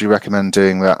 How would you recommend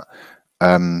doing that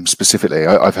specifically?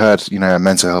 I've heard, a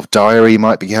mental health diary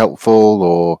might be helpful,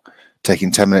 or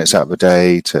taking 10 minutes out of the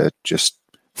day to just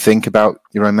think about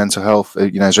your own mental health.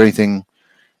 Is there anything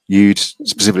you'd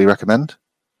specifically recommend?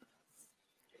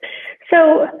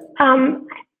 So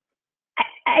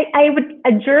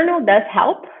a journal does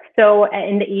help. So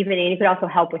in the evening, it could also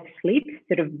help with sleep,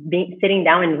 sort of sitting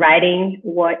down and writing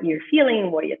what you're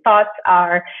feeling, what your thoughts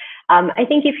are. I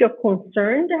think if you're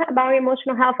concerned about your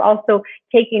emotional health, also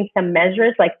taking some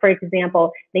measures, like for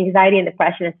example, the Anxiety and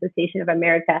Depression Association of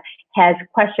America has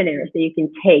questionnaires that you can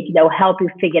take that will help you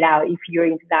figure out if your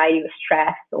anxiety or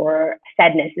stress or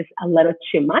sadness is a little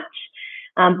too much.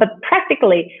 But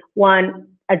practically,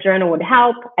 a journal would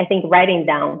help. I think writing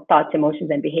down thoughts,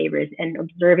 emotions, and behaviors and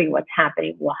observing what's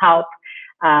happening will help.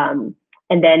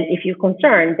 And then if you're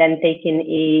concerned, then taking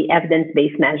a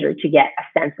evidence-based measure to get a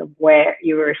sense of where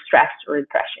your stress or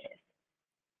depression is.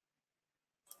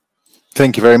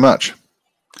 Thank you very much.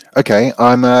 Okay,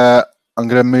 I'm going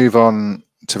to move on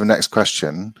to the next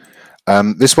question.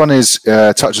 This one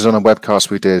touches on a webcast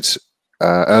we did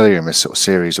earlier in this sort of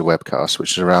series of webcasts,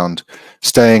 which is around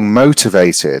staying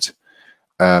motivated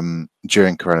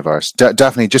during coronavirus.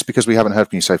 Daphne, just because we haven't heard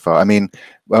from you so far, I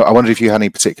wondered if you had any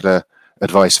particular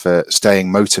advice for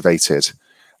staying motivated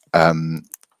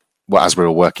as we're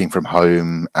all working from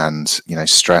home and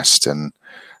stressed and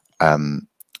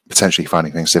potentially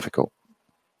finding things difficult.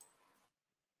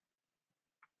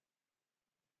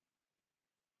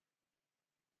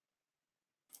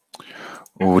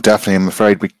 Oh, Daphne, I'm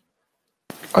afraid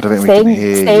I don't think we can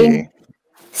hear you.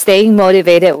 Staying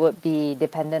motivated would be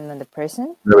dependent on the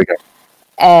person. There we go.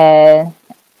 And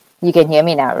you can hear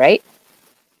me now, right?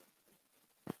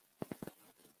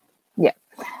 Yeah.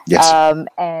 Yes.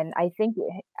 And I think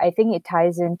it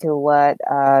ties into what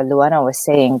Luana was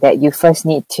saying, that you first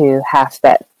need to have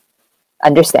that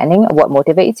understanding of what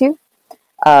motivates you.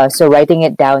 So writing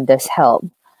it down does help.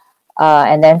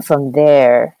 And then from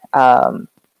there,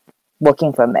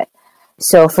 working from it.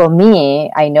 So for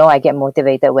me, I know I get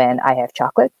motivated when I have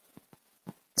chocolate.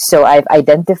 So I've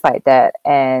identified that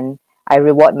and I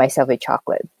reward myself with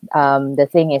chocolate. The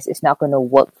thing is, it's not going to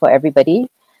work for everybody.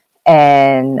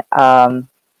 And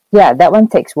that one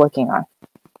takes working on.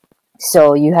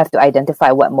 So you have to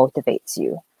identify what motivates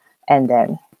you. And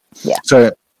then, yeah.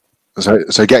 So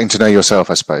getting to know yourself,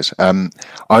 I suppose. I'll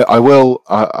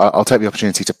take the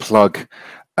opportunity to plug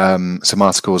some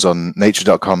articles on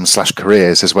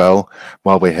nature.com/careers as well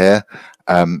while we're here.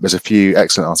 There's a few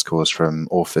excellent articles from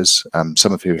authors,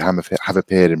 some of who have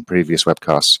appeared in previous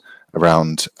webcasts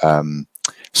around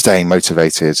staying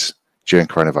motivated during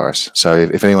coronavirus. So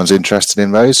if anyone's interested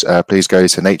in those, please go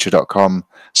to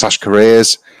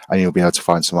nature.com/careers and you'll be able to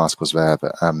find some articles there,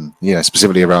 but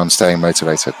specifically around staying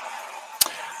motivated.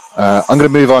 I'm going to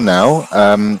move on now.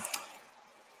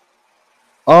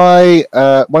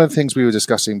 One of the things we were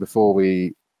discussing before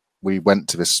we went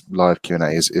to this live Q&A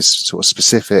is sort of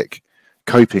specific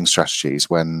coping strategies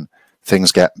when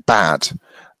things get bad,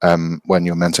 when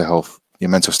your mental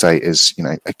state is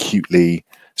acutely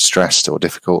stressed or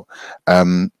difficult.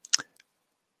 Luana,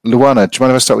 do you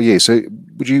mind if I start with you? So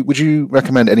would you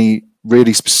recommend any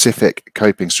really specific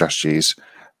coping strategies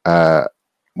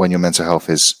when your mental health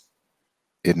is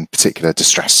in particular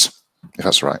distress, if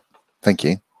that's right? Thank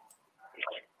you.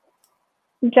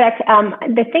 Jack,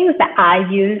 the things that I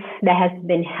use that has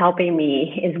been helping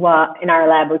me is what in our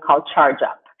lab we call charge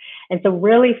up. And so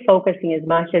really focusing as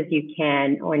much as you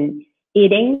can on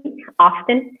eating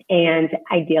often and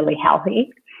ideally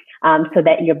healthy, so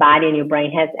that your body and your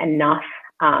brain has enough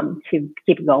to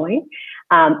keep going.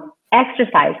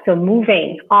 exercise, so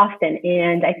moving often.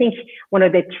 And I think one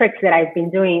of the tricks that I've been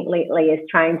doing lately is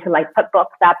trying to like put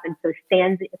books up and so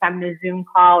stand if I'm in a Zoom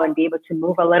call and be able to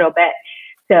move a little bit.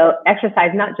 So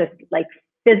exercise, not just like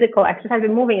physical exercise,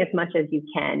 but moving as much as you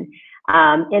can.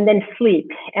 And then sleep.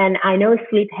 And I know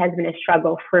sleep has been a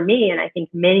struggle for me, and I think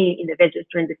many individuals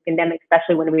during this pandemic,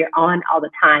 especially when we are on all the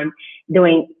time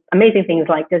doing amazing things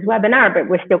like this webinar, but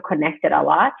we're still connected a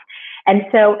lot. And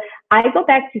so I go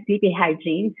back to sleeping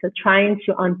hygiene, so trying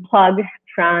to unplug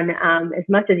from as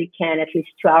much as you can, at least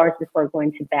 2 hours before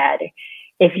going to bed.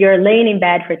 If you're laying in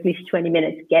bed for at least 20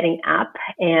 minutes, getting up.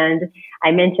 And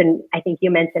I mentioned, I think you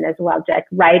mentioned as well, Jack,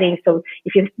 writing. So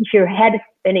if your head is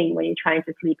spinning when you're trying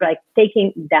to sleep, like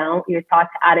taking down your thoughts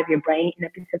out of your brain in a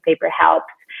piece of paper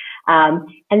helps.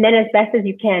 And then as best as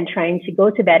you can, trying to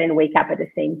go to bed and wake up at the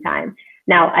same time.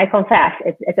 Now, I confess,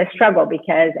 it's a struggle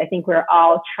because I think we're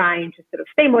all trying to sort of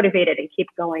stay motivated and keep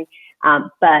going,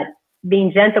 but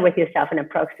being gentle with yourself and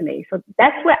approximate. So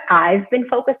that's what I've been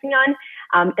focusing on.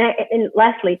 And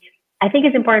lastly, I think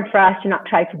it's important for us to not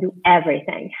try to do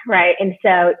everything, right? And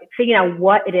so figuring out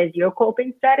what it is your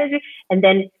coping strategy, and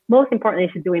then most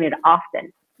importantly is doing it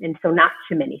often. And so not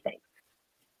too many things.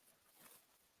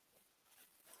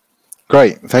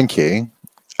 Great, thank you.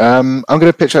 I'm going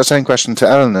to pitch that same question to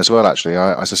Ellen as well. Actually,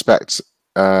 I suspect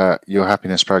your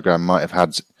happiness program might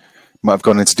have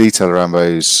gone into detail around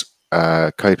those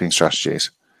coping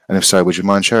strategies, and if so, would you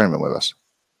mind sharing them with us?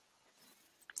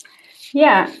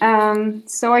 Yeah,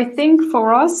 so I think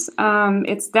for us,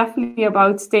 it's definitely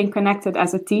about staying connected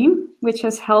as a team, which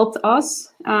has helped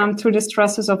us through the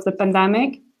stresses of the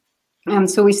pandemic.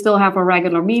 So we still have our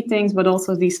regular meetings, but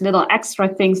also these little extra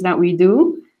things that we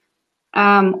do.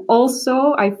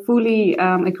 Also, I fully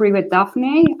agree with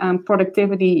Daphne.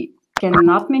 Productivity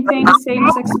cannot maintain the same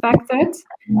as expected.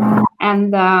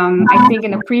 And I think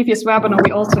in a previous webinar,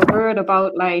 we also heard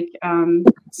about like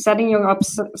setting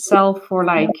yourself for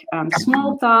like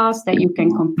small tasks that you can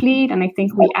complete. And I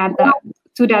think we add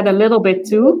to that a little bit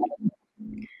too,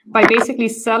 by basically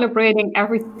celebrating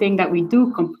everything that we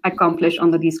do accomplish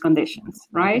under these conditions,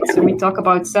 right? So we talk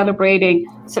about celebrating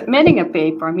submitting a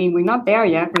paper. I mean, we're not there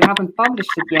yet. We haven't published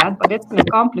it yet, but it's an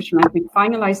accomplishment. We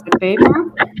finalized the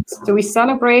paper. So we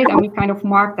celebrate and we kind of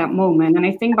mark that moment. And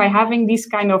I think by having these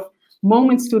kind of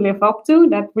moments to live up to,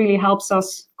 that really helps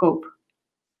us cope.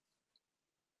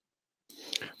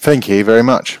 Thank you very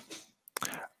much.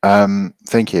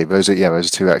 Thank you. Those are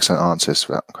two excellent answers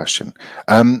for that question.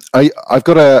 I've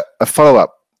got a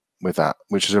follow-up with that,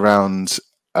 which is around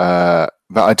that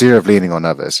idea of leaning on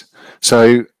others.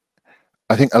 So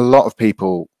I think a lot of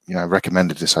people,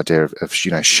 recommended this idea of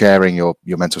sharing your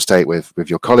mental state with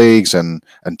your colleagues and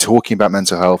talking about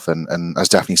mental health and as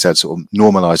Daphne said, sort of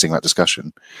normalizing that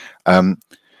discussion.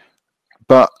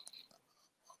 But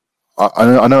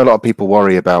I know a lot of people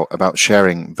worry about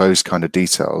sharing those kind of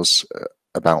details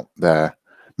about their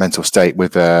mental state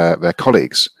with their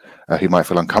colleagues who might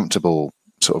feel uncomfortable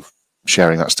sort of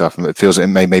sharing that stuff, and it feels that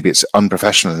maybe it's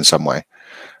unprofessional in some way.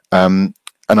 And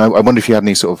I wonder if you had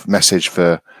any sort of message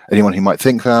for anyone who might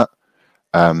think that.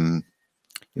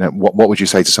 What would you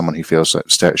say to someone who feels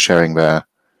that sharing their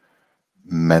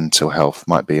mental health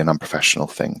might be an unprofessional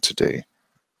thing to do,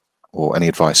 or any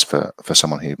advice for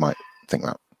someone who might think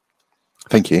that?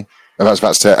 Thank you.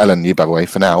 That's to Ellen, you by the way,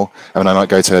 for now, and I might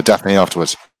go to Daphne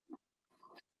afterwards.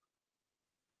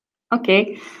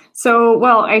 Okay, so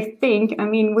well, I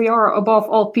mean, we are above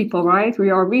all people, right?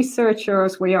 We are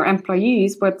researchers, we are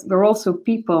employees, but we're also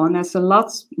people, and there's a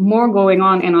lot more going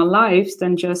on in our lives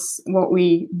than just what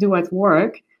we do at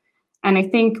work. And I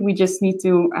think we just need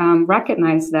to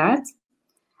recognize that.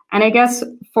 And I guess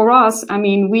for us, I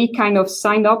mean, we kind of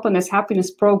signed up on this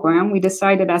happiness program. We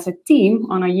decided as a team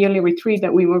on a yearly retreat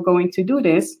that we were going to do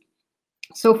this.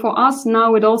 So for us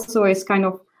now, it also is kind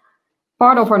of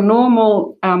part of our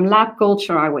normal lab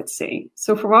culture, I would say.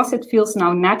 So for us, it feels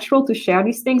now natural to share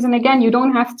these things. And again, you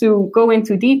don't have to go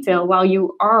into detail while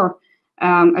you are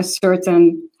a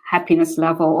certain happiness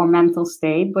level or mental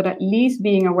state, but at least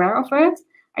being aware of it,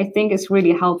 I think is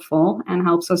really helpful and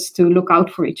helps us to look out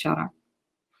for each other.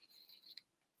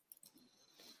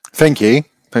 Thank you.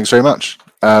 Thanks very much.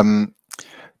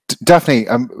 Daphne,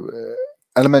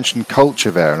 Ella mentioned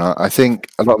culture there, and I think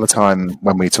a lot of the time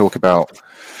when we talk about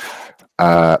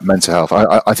mental health,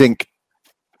 I think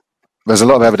there's a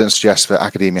lot of evidence suggests that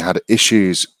academia had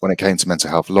issues when it came to mental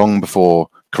health long before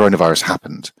coronavirus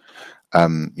happened.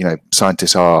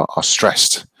 Scientists are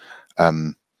stressed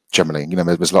generally.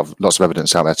 There's lots of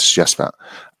evidence out there to suggest that.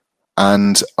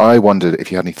 And I wondered if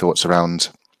you had any thoughts around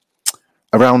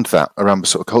the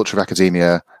sort of culture of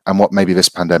academia and what maybe this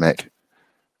pandemic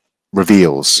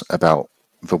reveals about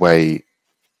the way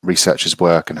researchers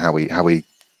work and how we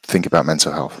think about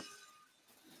mental health?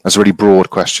 That's a really broad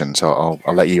question, so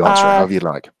I'll let you answer it however you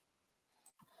like.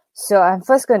 So I'm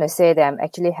first going to say that I'm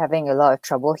actually having a lot of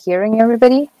trouble hearing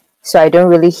everybody, so I don't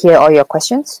really hear all your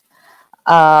questions.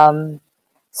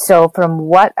 So from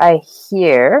what I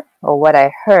hear, or what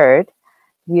I heard,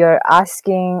 you're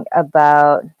asking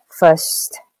about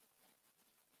first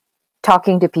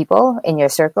talking to people in your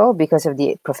circle because of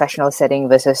the professional setting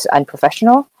versus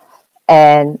unprofessional.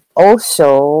 And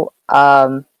also,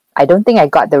 I don't think I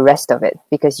got the rest of it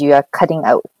because you are cutting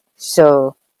out.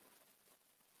 So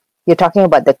you're talking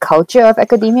about the culture of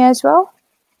academia as well?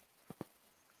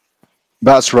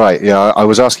 That's right. Yeah, I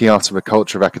was asking after the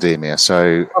culture of academia.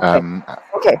 So,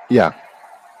 okay. Yeah.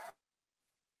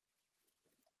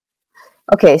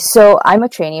 Okay, so I'm a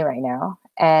trainee right now,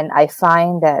 and I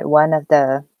find that one of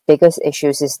the biggest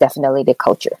issues is definitely the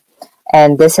culture.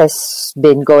 And this has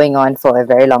been going on for a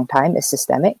very long time. It's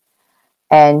systemic.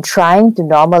 And trying to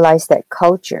normalize that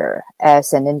culture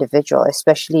as an individual,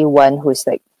 especially one who's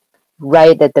like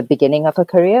right at the beginning of a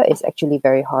career, is actually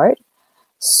very hard.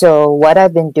 So what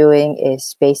I've been doing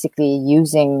is basically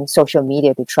using social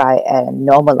media to try and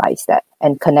normalize that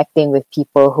and connecting with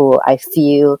people who I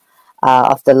feel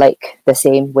of the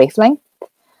same wavelength.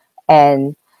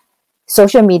 And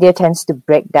social media tends to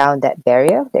break down that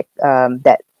barrier,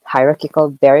 that hierarchical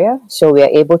barrier. So we are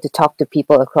able to talk to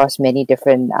people across many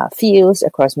different fields,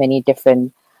 across many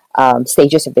different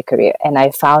stages of the career. And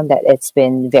I found that it's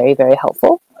been very, very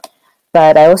helpful.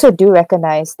 But I also do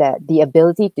recognize that the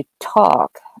ability to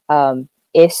talk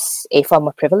is a form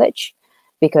of privilege,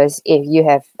 because if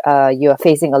you are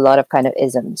facing a lot of kind of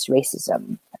isms,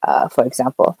 racism, for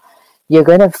example, you're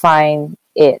going to find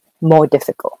it more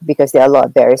difficult because there are a lot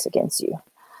of barriers against you.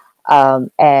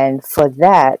 And for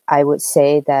that, I would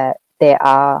say that there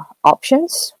are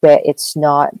options where it's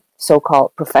not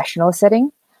so-called professional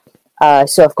setting.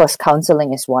 So of course,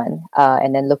 counseling is one,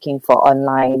 and then looking for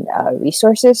online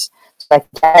resources like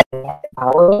that.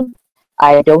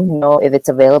 I don't know if it's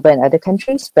available in other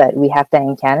countries, but we have that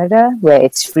in Canada where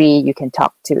it's free. You can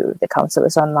talk to the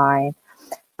counselors online,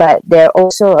 but there are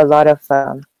also a lot of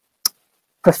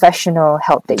professional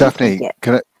help that Daphne, you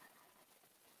can get.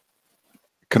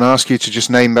 Can I ask you to just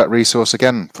name that resource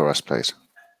again for us, please?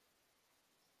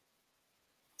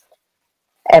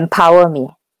 Empower Me.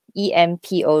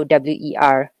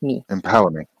 EMPOWER Me. Empower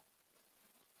Me.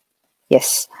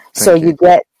 Yes. Thank you.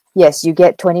 You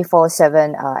get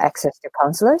 24/7 access to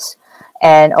counselors,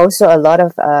 and also a lot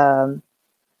of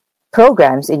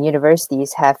programs in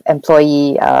universities have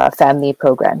employee family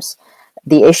programs.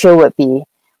 The issue would be,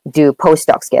 do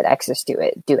postdocs get access to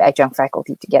it? Do adjunct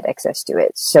faculty to get access to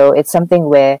it? So it's something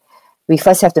where we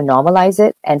first have to normalize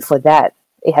it, and for that,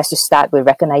 it has to start with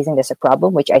recognizing there's a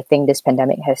problem, which I think this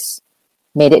pandemic has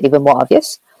made it even more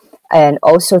obvious, and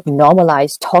also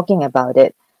normalize talking about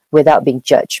it without being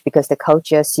judged, because the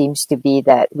culture seems to be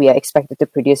that we are expected to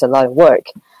produce a lot of work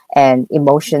and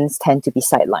emotions tend to be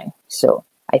sidelined. So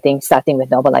I think starting with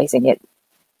normalizing it,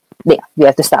 we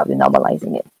have to start with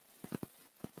normalizing it.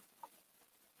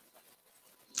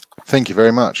 Thank you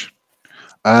very much.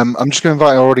 I'm just going to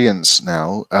invite our audience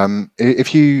now.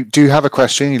 If you do have a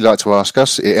question you'd like to ask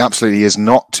us, it absolutely is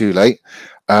not too late.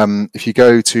 If you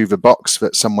go to the box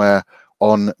that's somewhere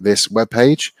on this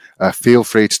webpage, feel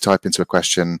free to type into a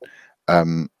question,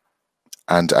 and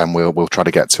we'll try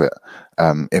to get to it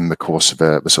in the course of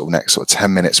the sort of next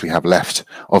 10 minutes we have left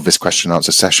of this question and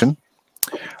answer session.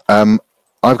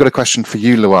 I've got a question for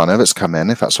you, Luana, that's come in,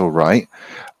 if that's all right.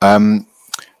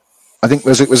 I think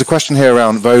there's a question here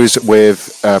around those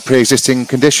with pre-existing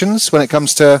conditions when it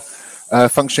comes to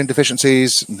functioning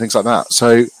deficiencies and things like that.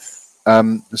 So,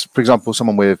 for example,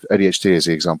 someone with ADHD is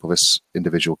the example this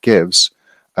individual gives.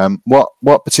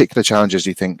 What particular challenges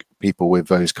do you think people with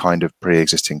those kind of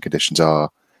pre-existing conditions are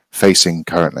facing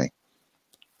currently?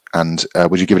 And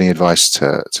would you give any advice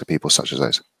to people such as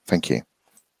those? Thank you.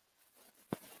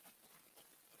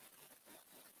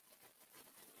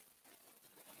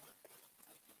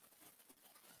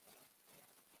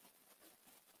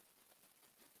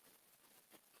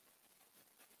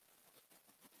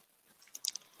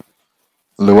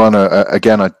 Luana,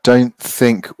 again, I don't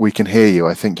think we can hear you.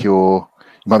 I think you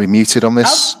might be muted on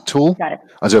this tool. Got it.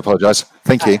 I do apologize.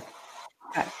 Thank you.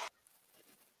 Got it.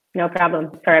 No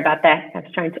problem. Sorry about that. I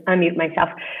was trying to unmute myself.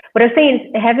 What I was saying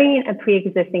is having a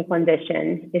pre-existing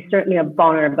condition is certainly a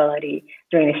vulnerability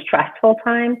during a stressful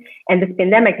time. And this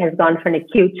pandemic has gone from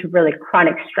acute to really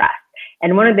chronic stress.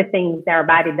 And one of the things that our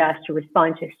body does to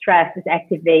respond to stress is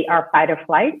activate our fight or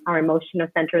flight, our emotional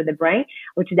center of the brain,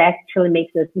 which actually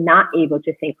makes us not able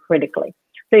to think critically.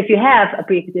 So if you have a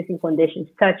pre-existing condition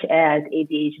such as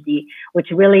ADHD,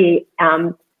 which really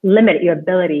limit your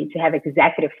ability to have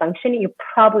executive function, you're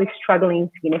probably struggling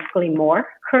significantly more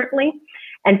currently.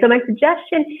 And so my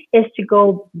suggestion is to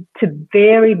go to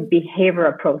very behavioral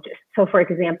approaches. So for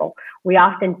example, we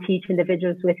often teach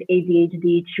individuals with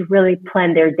ADHD to really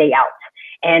plan their day out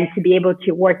and to be able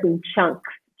to work in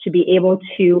chunks, to be able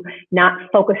to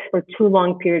not focus for too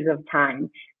long periods of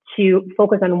time, to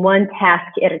focus on one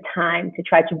task at a time, to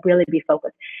try to really be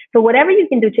focused. So whatever you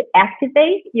can do to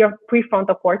activate your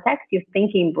prefrontal cortex, your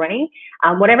thinking brain,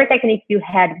 whatever techniques you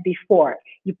had before,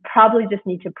 you probably just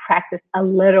need to practice a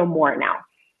little more now.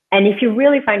 And if you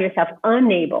really find yourself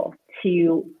unable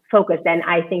to focus, then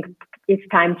I think it's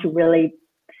time to really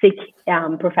seek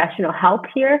professional help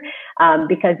here,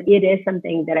 because it is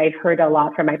something that I've heard a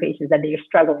lot from my patients that they're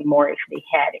struggling more if they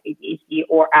had ADHD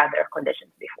or other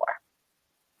conditions before.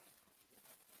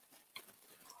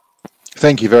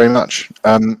 Thank you very much.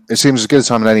 It seems as good a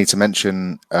time as any to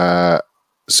mention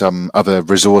some other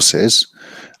resources.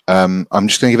 I'm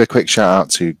just going to give a quick shout out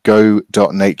to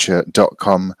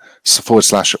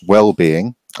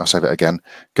go.nature.com/wellbeing. I'll say that again,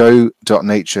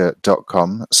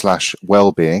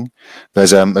 go.nature.com/wellbeing.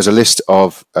 There's a list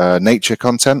of nature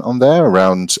content on there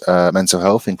around mental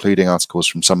health, including articles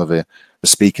from some of the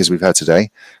speakers we've heard today.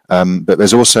 But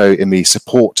there's also in the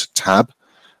support tab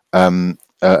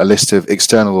a list of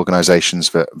external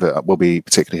organizations that will be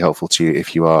particularly helpful to you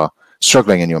if you are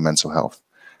struggling in your mental health.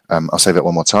 I'll say that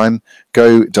one more time,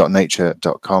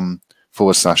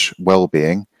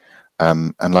 go.nature.com/wellbeing.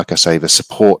 And like I say, the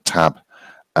support tab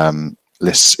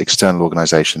lists external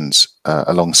organizations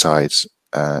alongside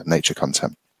nature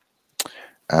content.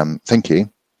 Thank you.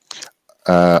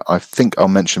 I think I'll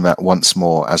mention that once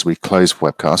more as we close the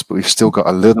webcast, but we've still got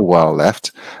a little while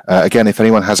left. Again, if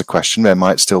anyone has a question, there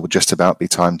might still just about be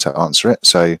time to answer it.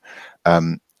 So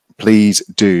please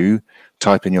do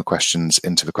type in your questions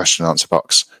into the question and answer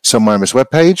box somewhere on this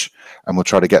webpage, and we'll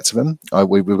try to get to them.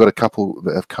 We've got a couple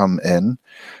that have come in.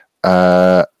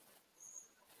 I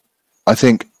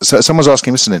think so. Someone's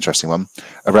asking, this is an interesting one,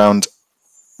 around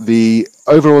the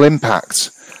overall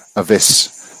impact of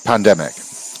this pandemic.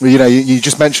 You know, you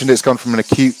just mentioned it's gone from an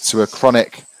acute to a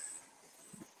chronic,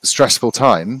 stressful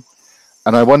time,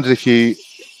 and I wondered if you,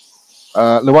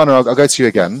 Luana, I'll go to you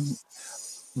again.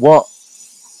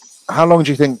 How long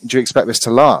do you expect this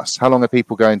to last? How long are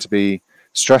people going to be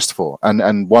stressed for?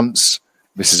 And once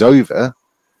this is over,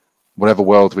 whatever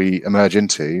world we emerge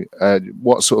into,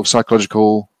 what sort of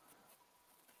psychological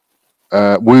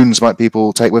wounds might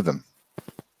people take with them?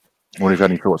 I wonder if you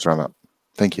have any thoughts around that.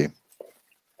 Thank you.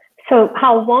 So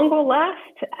how long will last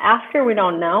after, we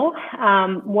don't know.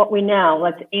 What we know,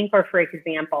 let's anchor, for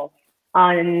example,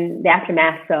 on the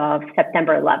aftermath of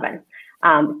September 11th.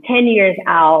 10 years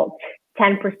out,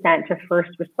 10% of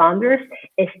first responders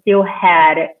still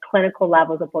had clinical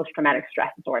levels of post-traumatic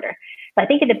stress disorder. So I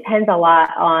think it depends a lot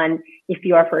on if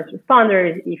you are first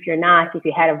responders, if you're not, if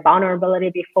you had a vulnerability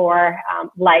before,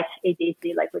 like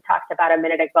ADHD, like we talked about a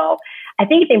minute ago. I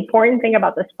think the important thing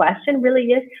about this question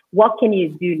really is, what can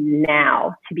you do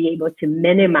now to be able to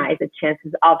minimize the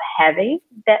chances of having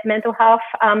that mental health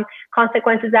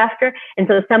consequences after? And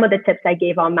so some of the tips I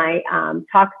gave on my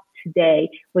talk today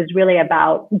was really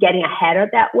about getting ahead of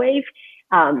that wave.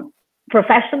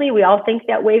 Professionally, we all think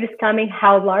that wave is coming.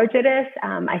 How large it is,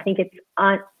 I think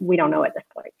we don't know at this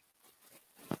point.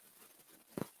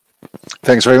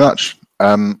 Thanks very much.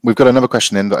 We've got another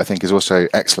question in that I think is also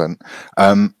excellent.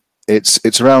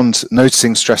 It's around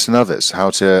noticing stress in others,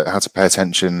 how to pay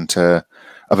attention to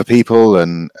other people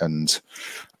and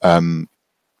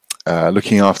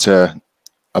looking after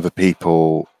other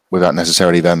people without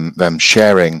necessarily them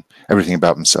sharing everything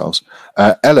about themselves.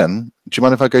 Ellen, do you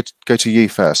mind if I go to you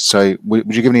first? So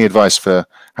would you give any advice for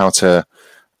how to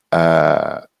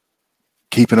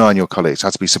keep an eye on your colleagues, how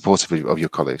to be supportive of your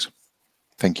colleagues?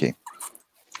 Thank you.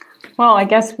 Well, I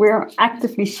guess we're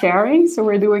actively sharing, so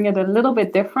we're doing it a little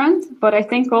bit different. But I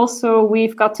think also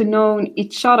we've got to know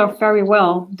each other very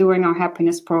well during our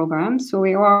happiness program. So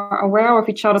we are aware of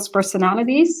each other's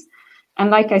personalities.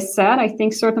 And like I said, I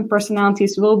think certain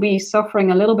personalities will be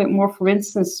suffering a little bit more, for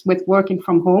instance, with working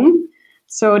from home.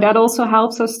 So that also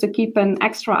helps us to keep an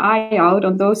extra eye out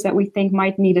on those that we think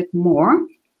might need it more.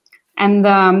 And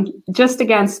just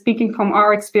again, speaking from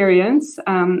our experience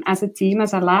as a team,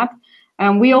 as a lab,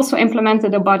 we also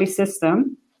implemented a buddy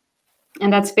system.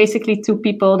 And that's basically two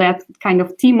people that kind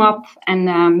of team up and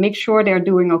make sure they're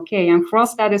doing okay. And for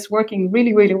us, that is working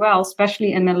really, really well,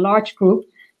 especially in a large group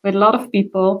with a lot of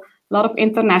people, a lot of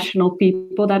international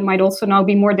people that might also now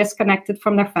be more disconnected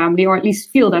from their family, or at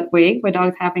least feel that way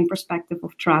without having perspective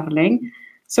of traveling.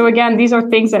 So again, these are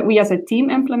things that we as a team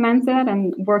implemented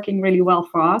and working really well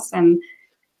for us. And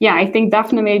yeah, I think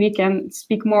Daphne maybe can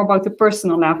speak more about the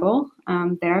personal level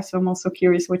there. So I'm also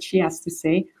curious what she has to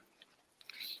say.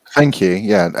 Thank you.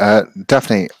 Yeah,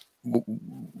 Daphne,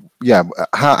 yeah,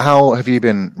 how have you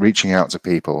been reaching out to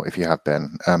people, if you have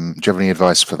been? Do you have any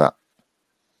advice for that?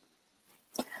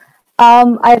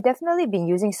 I've definitely been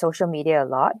using social media a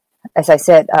lot. As I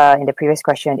said in the previous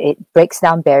question, it breaks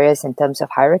down barriers in terms of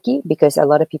hierarchy because a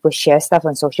lot of people share stuff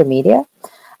on social media.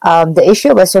 The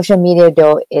issue with social media,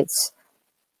 though, it's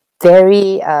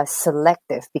very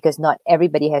selective because not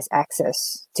everybody has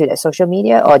access to the social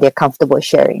media or they're comfortable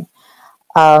sharing.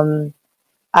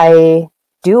 I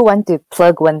do want to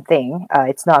plug one thing.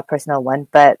 It's not a personal one,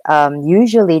 but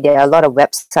usually there are a lot of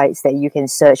websites that you can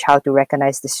search how to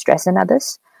recognize the stress in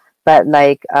others. But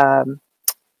like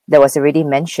that was already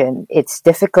mentioned, it's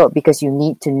difficult because you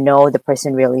need to know the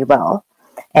person really well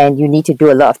and you need to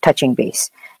do a lot of touching base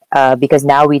because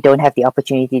now we don't have the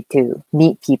opportunity to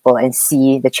meet people and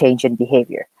see the change in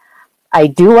behavior. I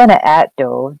do want to add,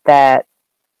 though, that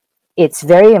it's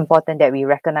very important that we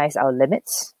recognize our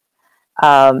limits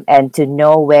and to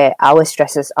know where our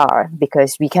stresses are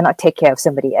because we cannot take care of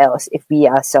somebody else if we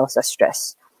ourselves are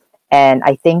stressed. And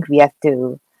I think we have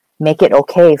to make it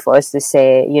okay for us to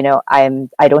say, you know, I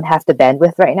don't have the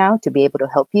bandwidth right now to be able to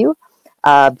help you,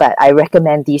 but I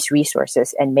recommend these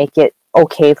resources and make it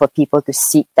okay for people to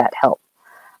seek that help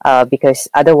because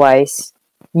otherwise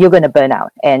you're going to burn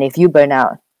out. And if you burn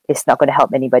out, it's not going to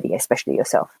help anybody, especially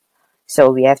yourself. So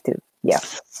we have to, yeah.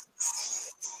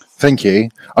 Thank you.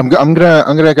 I'm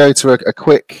gonna go to a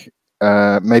quick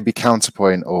maybe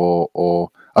counterpoint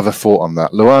or other thought on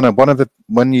that. Luana,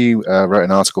 when you wrote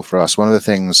an article for us, one of the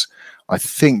things I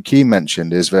think you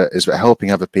mentioned is that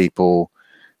helping other people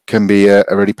can be a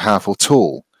really powerful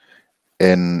tool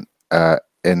in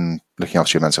looking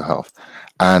after your mental health.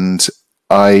 And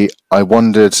I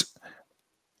wondered,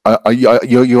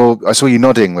 I saw you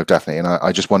nodding with Daphne, and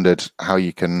I just wondered how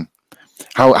you can.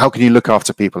 How can you look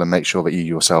after people and make sure that you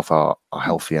yourself are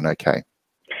healthy and okay?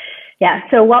 Yeah,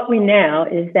 so what we know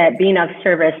is that being of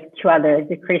service to others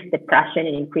decrease depression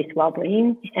and increase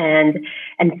well-being. And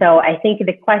so I think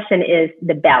the question is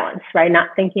the balance, right? Not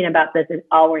thinking about this as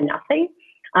all or nothing.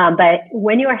 But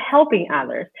when you are helping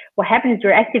others, what happens is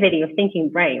you're activating your thinking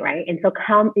brain, right? And so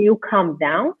you calm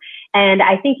down. And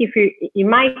I think in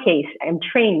my case, I'm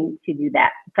trained to do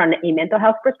that from a mental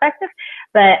health perspective.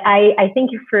 But I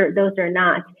think for those who are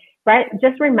not, right,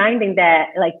 just reminding that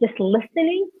like just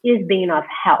listening is being of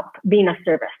help, being of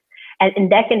service.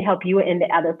 And that can help you and the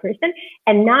other person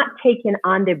and not taking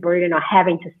on the burden of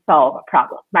having to solve a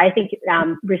problem. Right? I think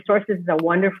resources is a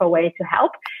wonderful way to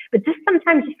help, but just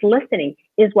sometimes just listening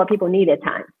is what people need at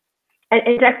times.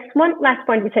 And that's one last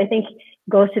point, which I think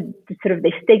goes to sort of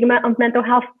the stigma of mental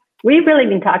health. We've really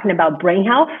been talking about brain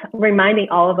health, reminding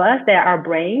all of us that our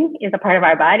brain is a part of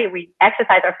our body. We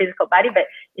exercise our physical body, but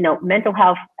you know, mental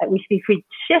health, if we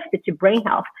shift it to brain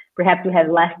health, perhaps we have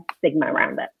less stigma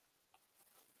around it.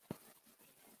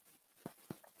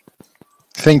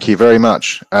 Thank you very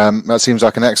much. That seems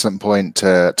like an excellent point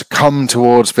to come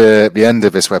towards the end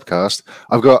of this webcast.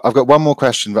 I've got one more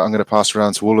question that I'm going to pass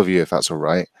around to all of you, if that's all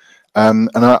right.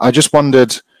 And I just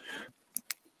wondered,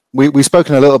 we've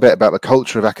spoken a little bit about the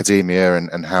culture of academia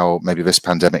and how maybe this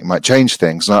pandemic might change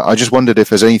things. And I just wondered if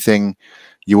there's anything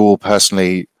you all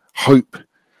personally hope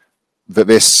that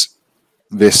this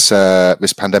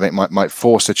pandemic might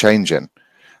force a change in.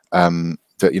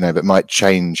 That might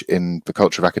change in the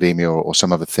culture of academia or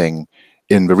some other thing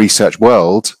in the research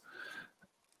world.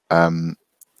 I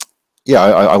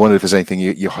wonder if there's anything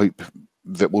you hope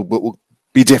that will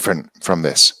be different from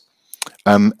this.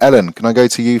 Ellen, can I go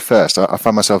to you first? I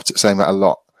find myself saying that a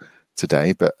lot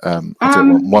today, but I'll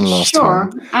do it one last time.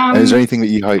 Is there anything that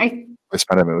you hope this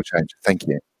pandemic will change? Thank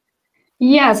you.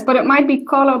 Yes, but it might be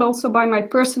colored also by my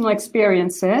personal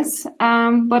experiences.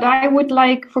 But I would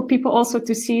like for people also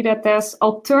to see that there's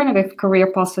alternative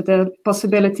career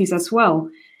possibilities as well,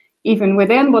 even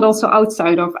within, but also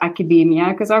outside of academia.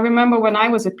 Because I remember when I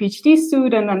was a PhD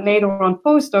student and later on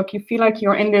postdoc, you feel like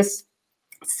you're in this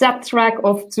set track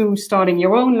to starting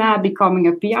your own lab, becoming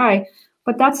a PI.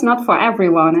 But that's not for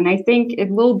everyone. And I think it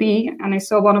will be, and I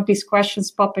saw one of these questions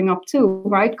popping up too,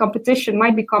 right? Competition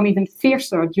might become even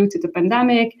fiercer due to the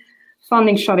pandemic,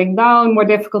 funding shutting down, more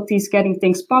difficulties getting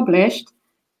things published.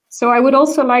 So I would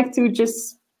also like to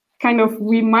just kind of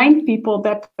remind people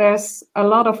that there's a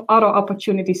lot of other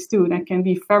opportunities too that can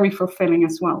be very fulfilling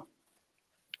as well.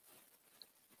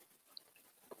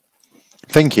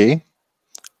 Thank you.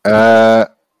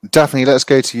 Daphne, let's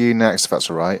go to you next, if that's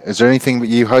all right. Is there anything that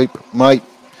you hope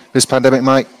this pandemic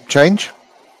might change?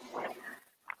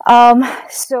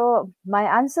 So my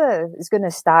answer is going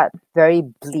to start very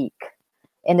bleak,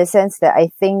 in the sense that I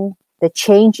think the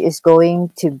change is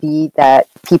going to be that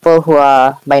people who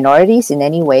are minorities in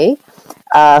any way,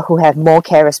 who have more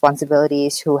care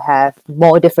responsibilities, who have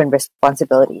more different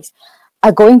responsibilities,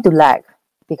 are going to lag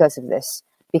because of this.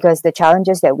 Because the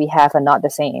challenges that we have are not the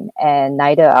same, and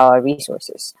neither are our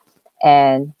resources.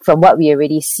 And from what we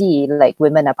already see, like,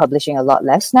 women are publishing a lot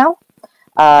less now,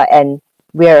 and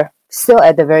we're still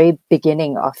at the very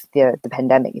beginning of the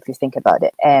pandemic, if you think about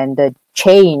it. And the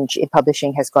change in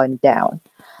publishing has gone down.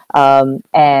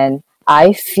 And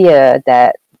I fear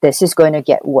that this is going to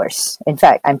get worse. In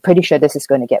fact, I'm pretty sure this is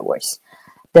going to get worse.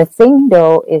 The thing,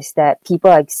 though, is that people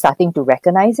are starting to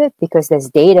recognize it, because there's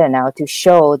data now to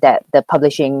show that the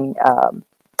publishing,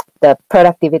 the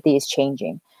productivity is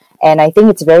changing. And I think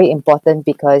it's very important,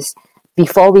 because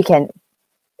before we can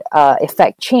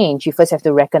effect change, you first have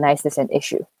to recognize this an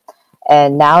issue.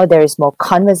 And now there is more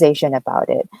conversation about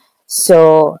it.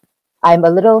 So I'm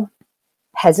a little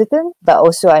hesitant, but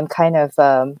also I'm kind of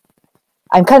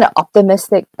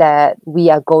optimistic that we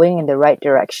are going in the right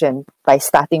direction by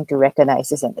starting to recognize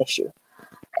this an issue.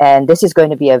 And this is going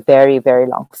to be a very, very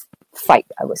long fight,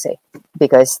 I would say,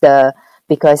 because the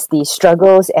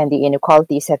struggles and the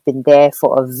inequalities have been there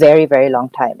for a very, very long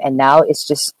time. And now it's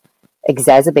just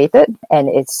exacerbated, and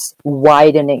it's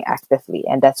widening actively.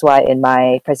 And that's why in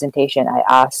my presentation, I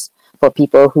asked for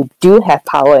people who do have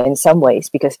power in some ways,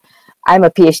 because I'm a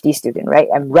PhD student, right?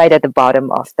 I'm right at the bottom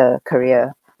of the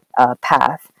career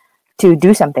path, to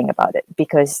do something about it,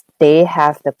 because they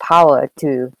have the power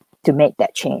to make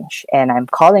that change, and I'm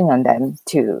calling on them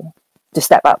to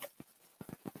step up.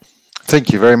 Thank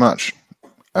you very much.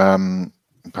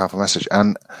 Powerful message.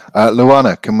 And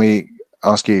Luana, can we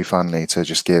ask you finally to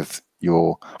just give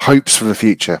your hopes for the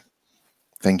future?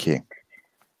 Thank you.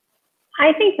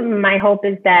 I think my hope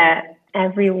is that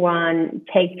everyone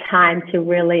take time to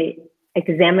really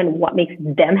examine what makes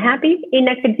them happy in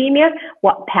academia,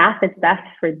 what path is best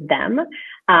for them,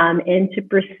 and to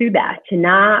pursue that, to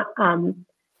not,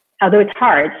 although it's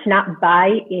hard, to not buy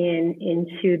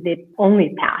into the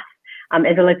only path.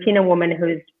 As a Latina woman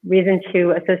who's risen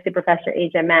to associate professor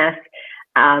HMS,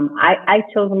 I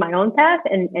chose my own path,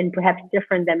 and perhaps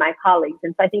different than my colleagues.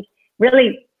 And so I think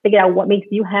really figure out what makes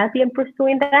you happy in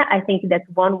pursuing that. I think that's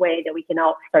one way that we can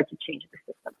all start to change the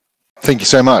system. Thank you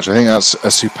so much. I think that's a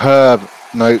superb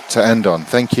note to end on.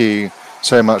 Thank you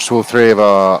so much to all three of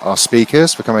our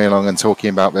speakers for coming along and talking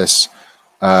about this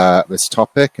this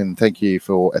topic, and thank you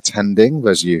for attending,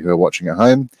 those of you who are watching at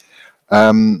home.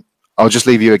 I'll just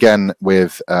leave you again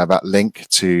with that link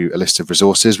to a list of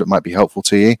resources that might be helpful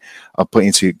to you. I'll put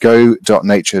you to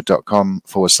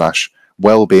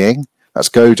go.nature.com/wellbeing. That's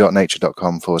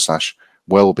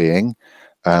go.nature.com/wellbeing.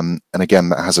 And again,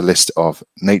 that has a list of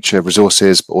nature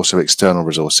resources, but also external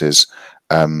resources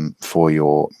for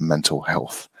your mental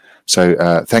health. So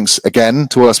thanks again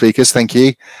to all our speakers. Thank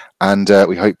you. And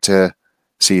we hope to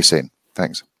see you soon.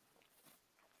 Thanks.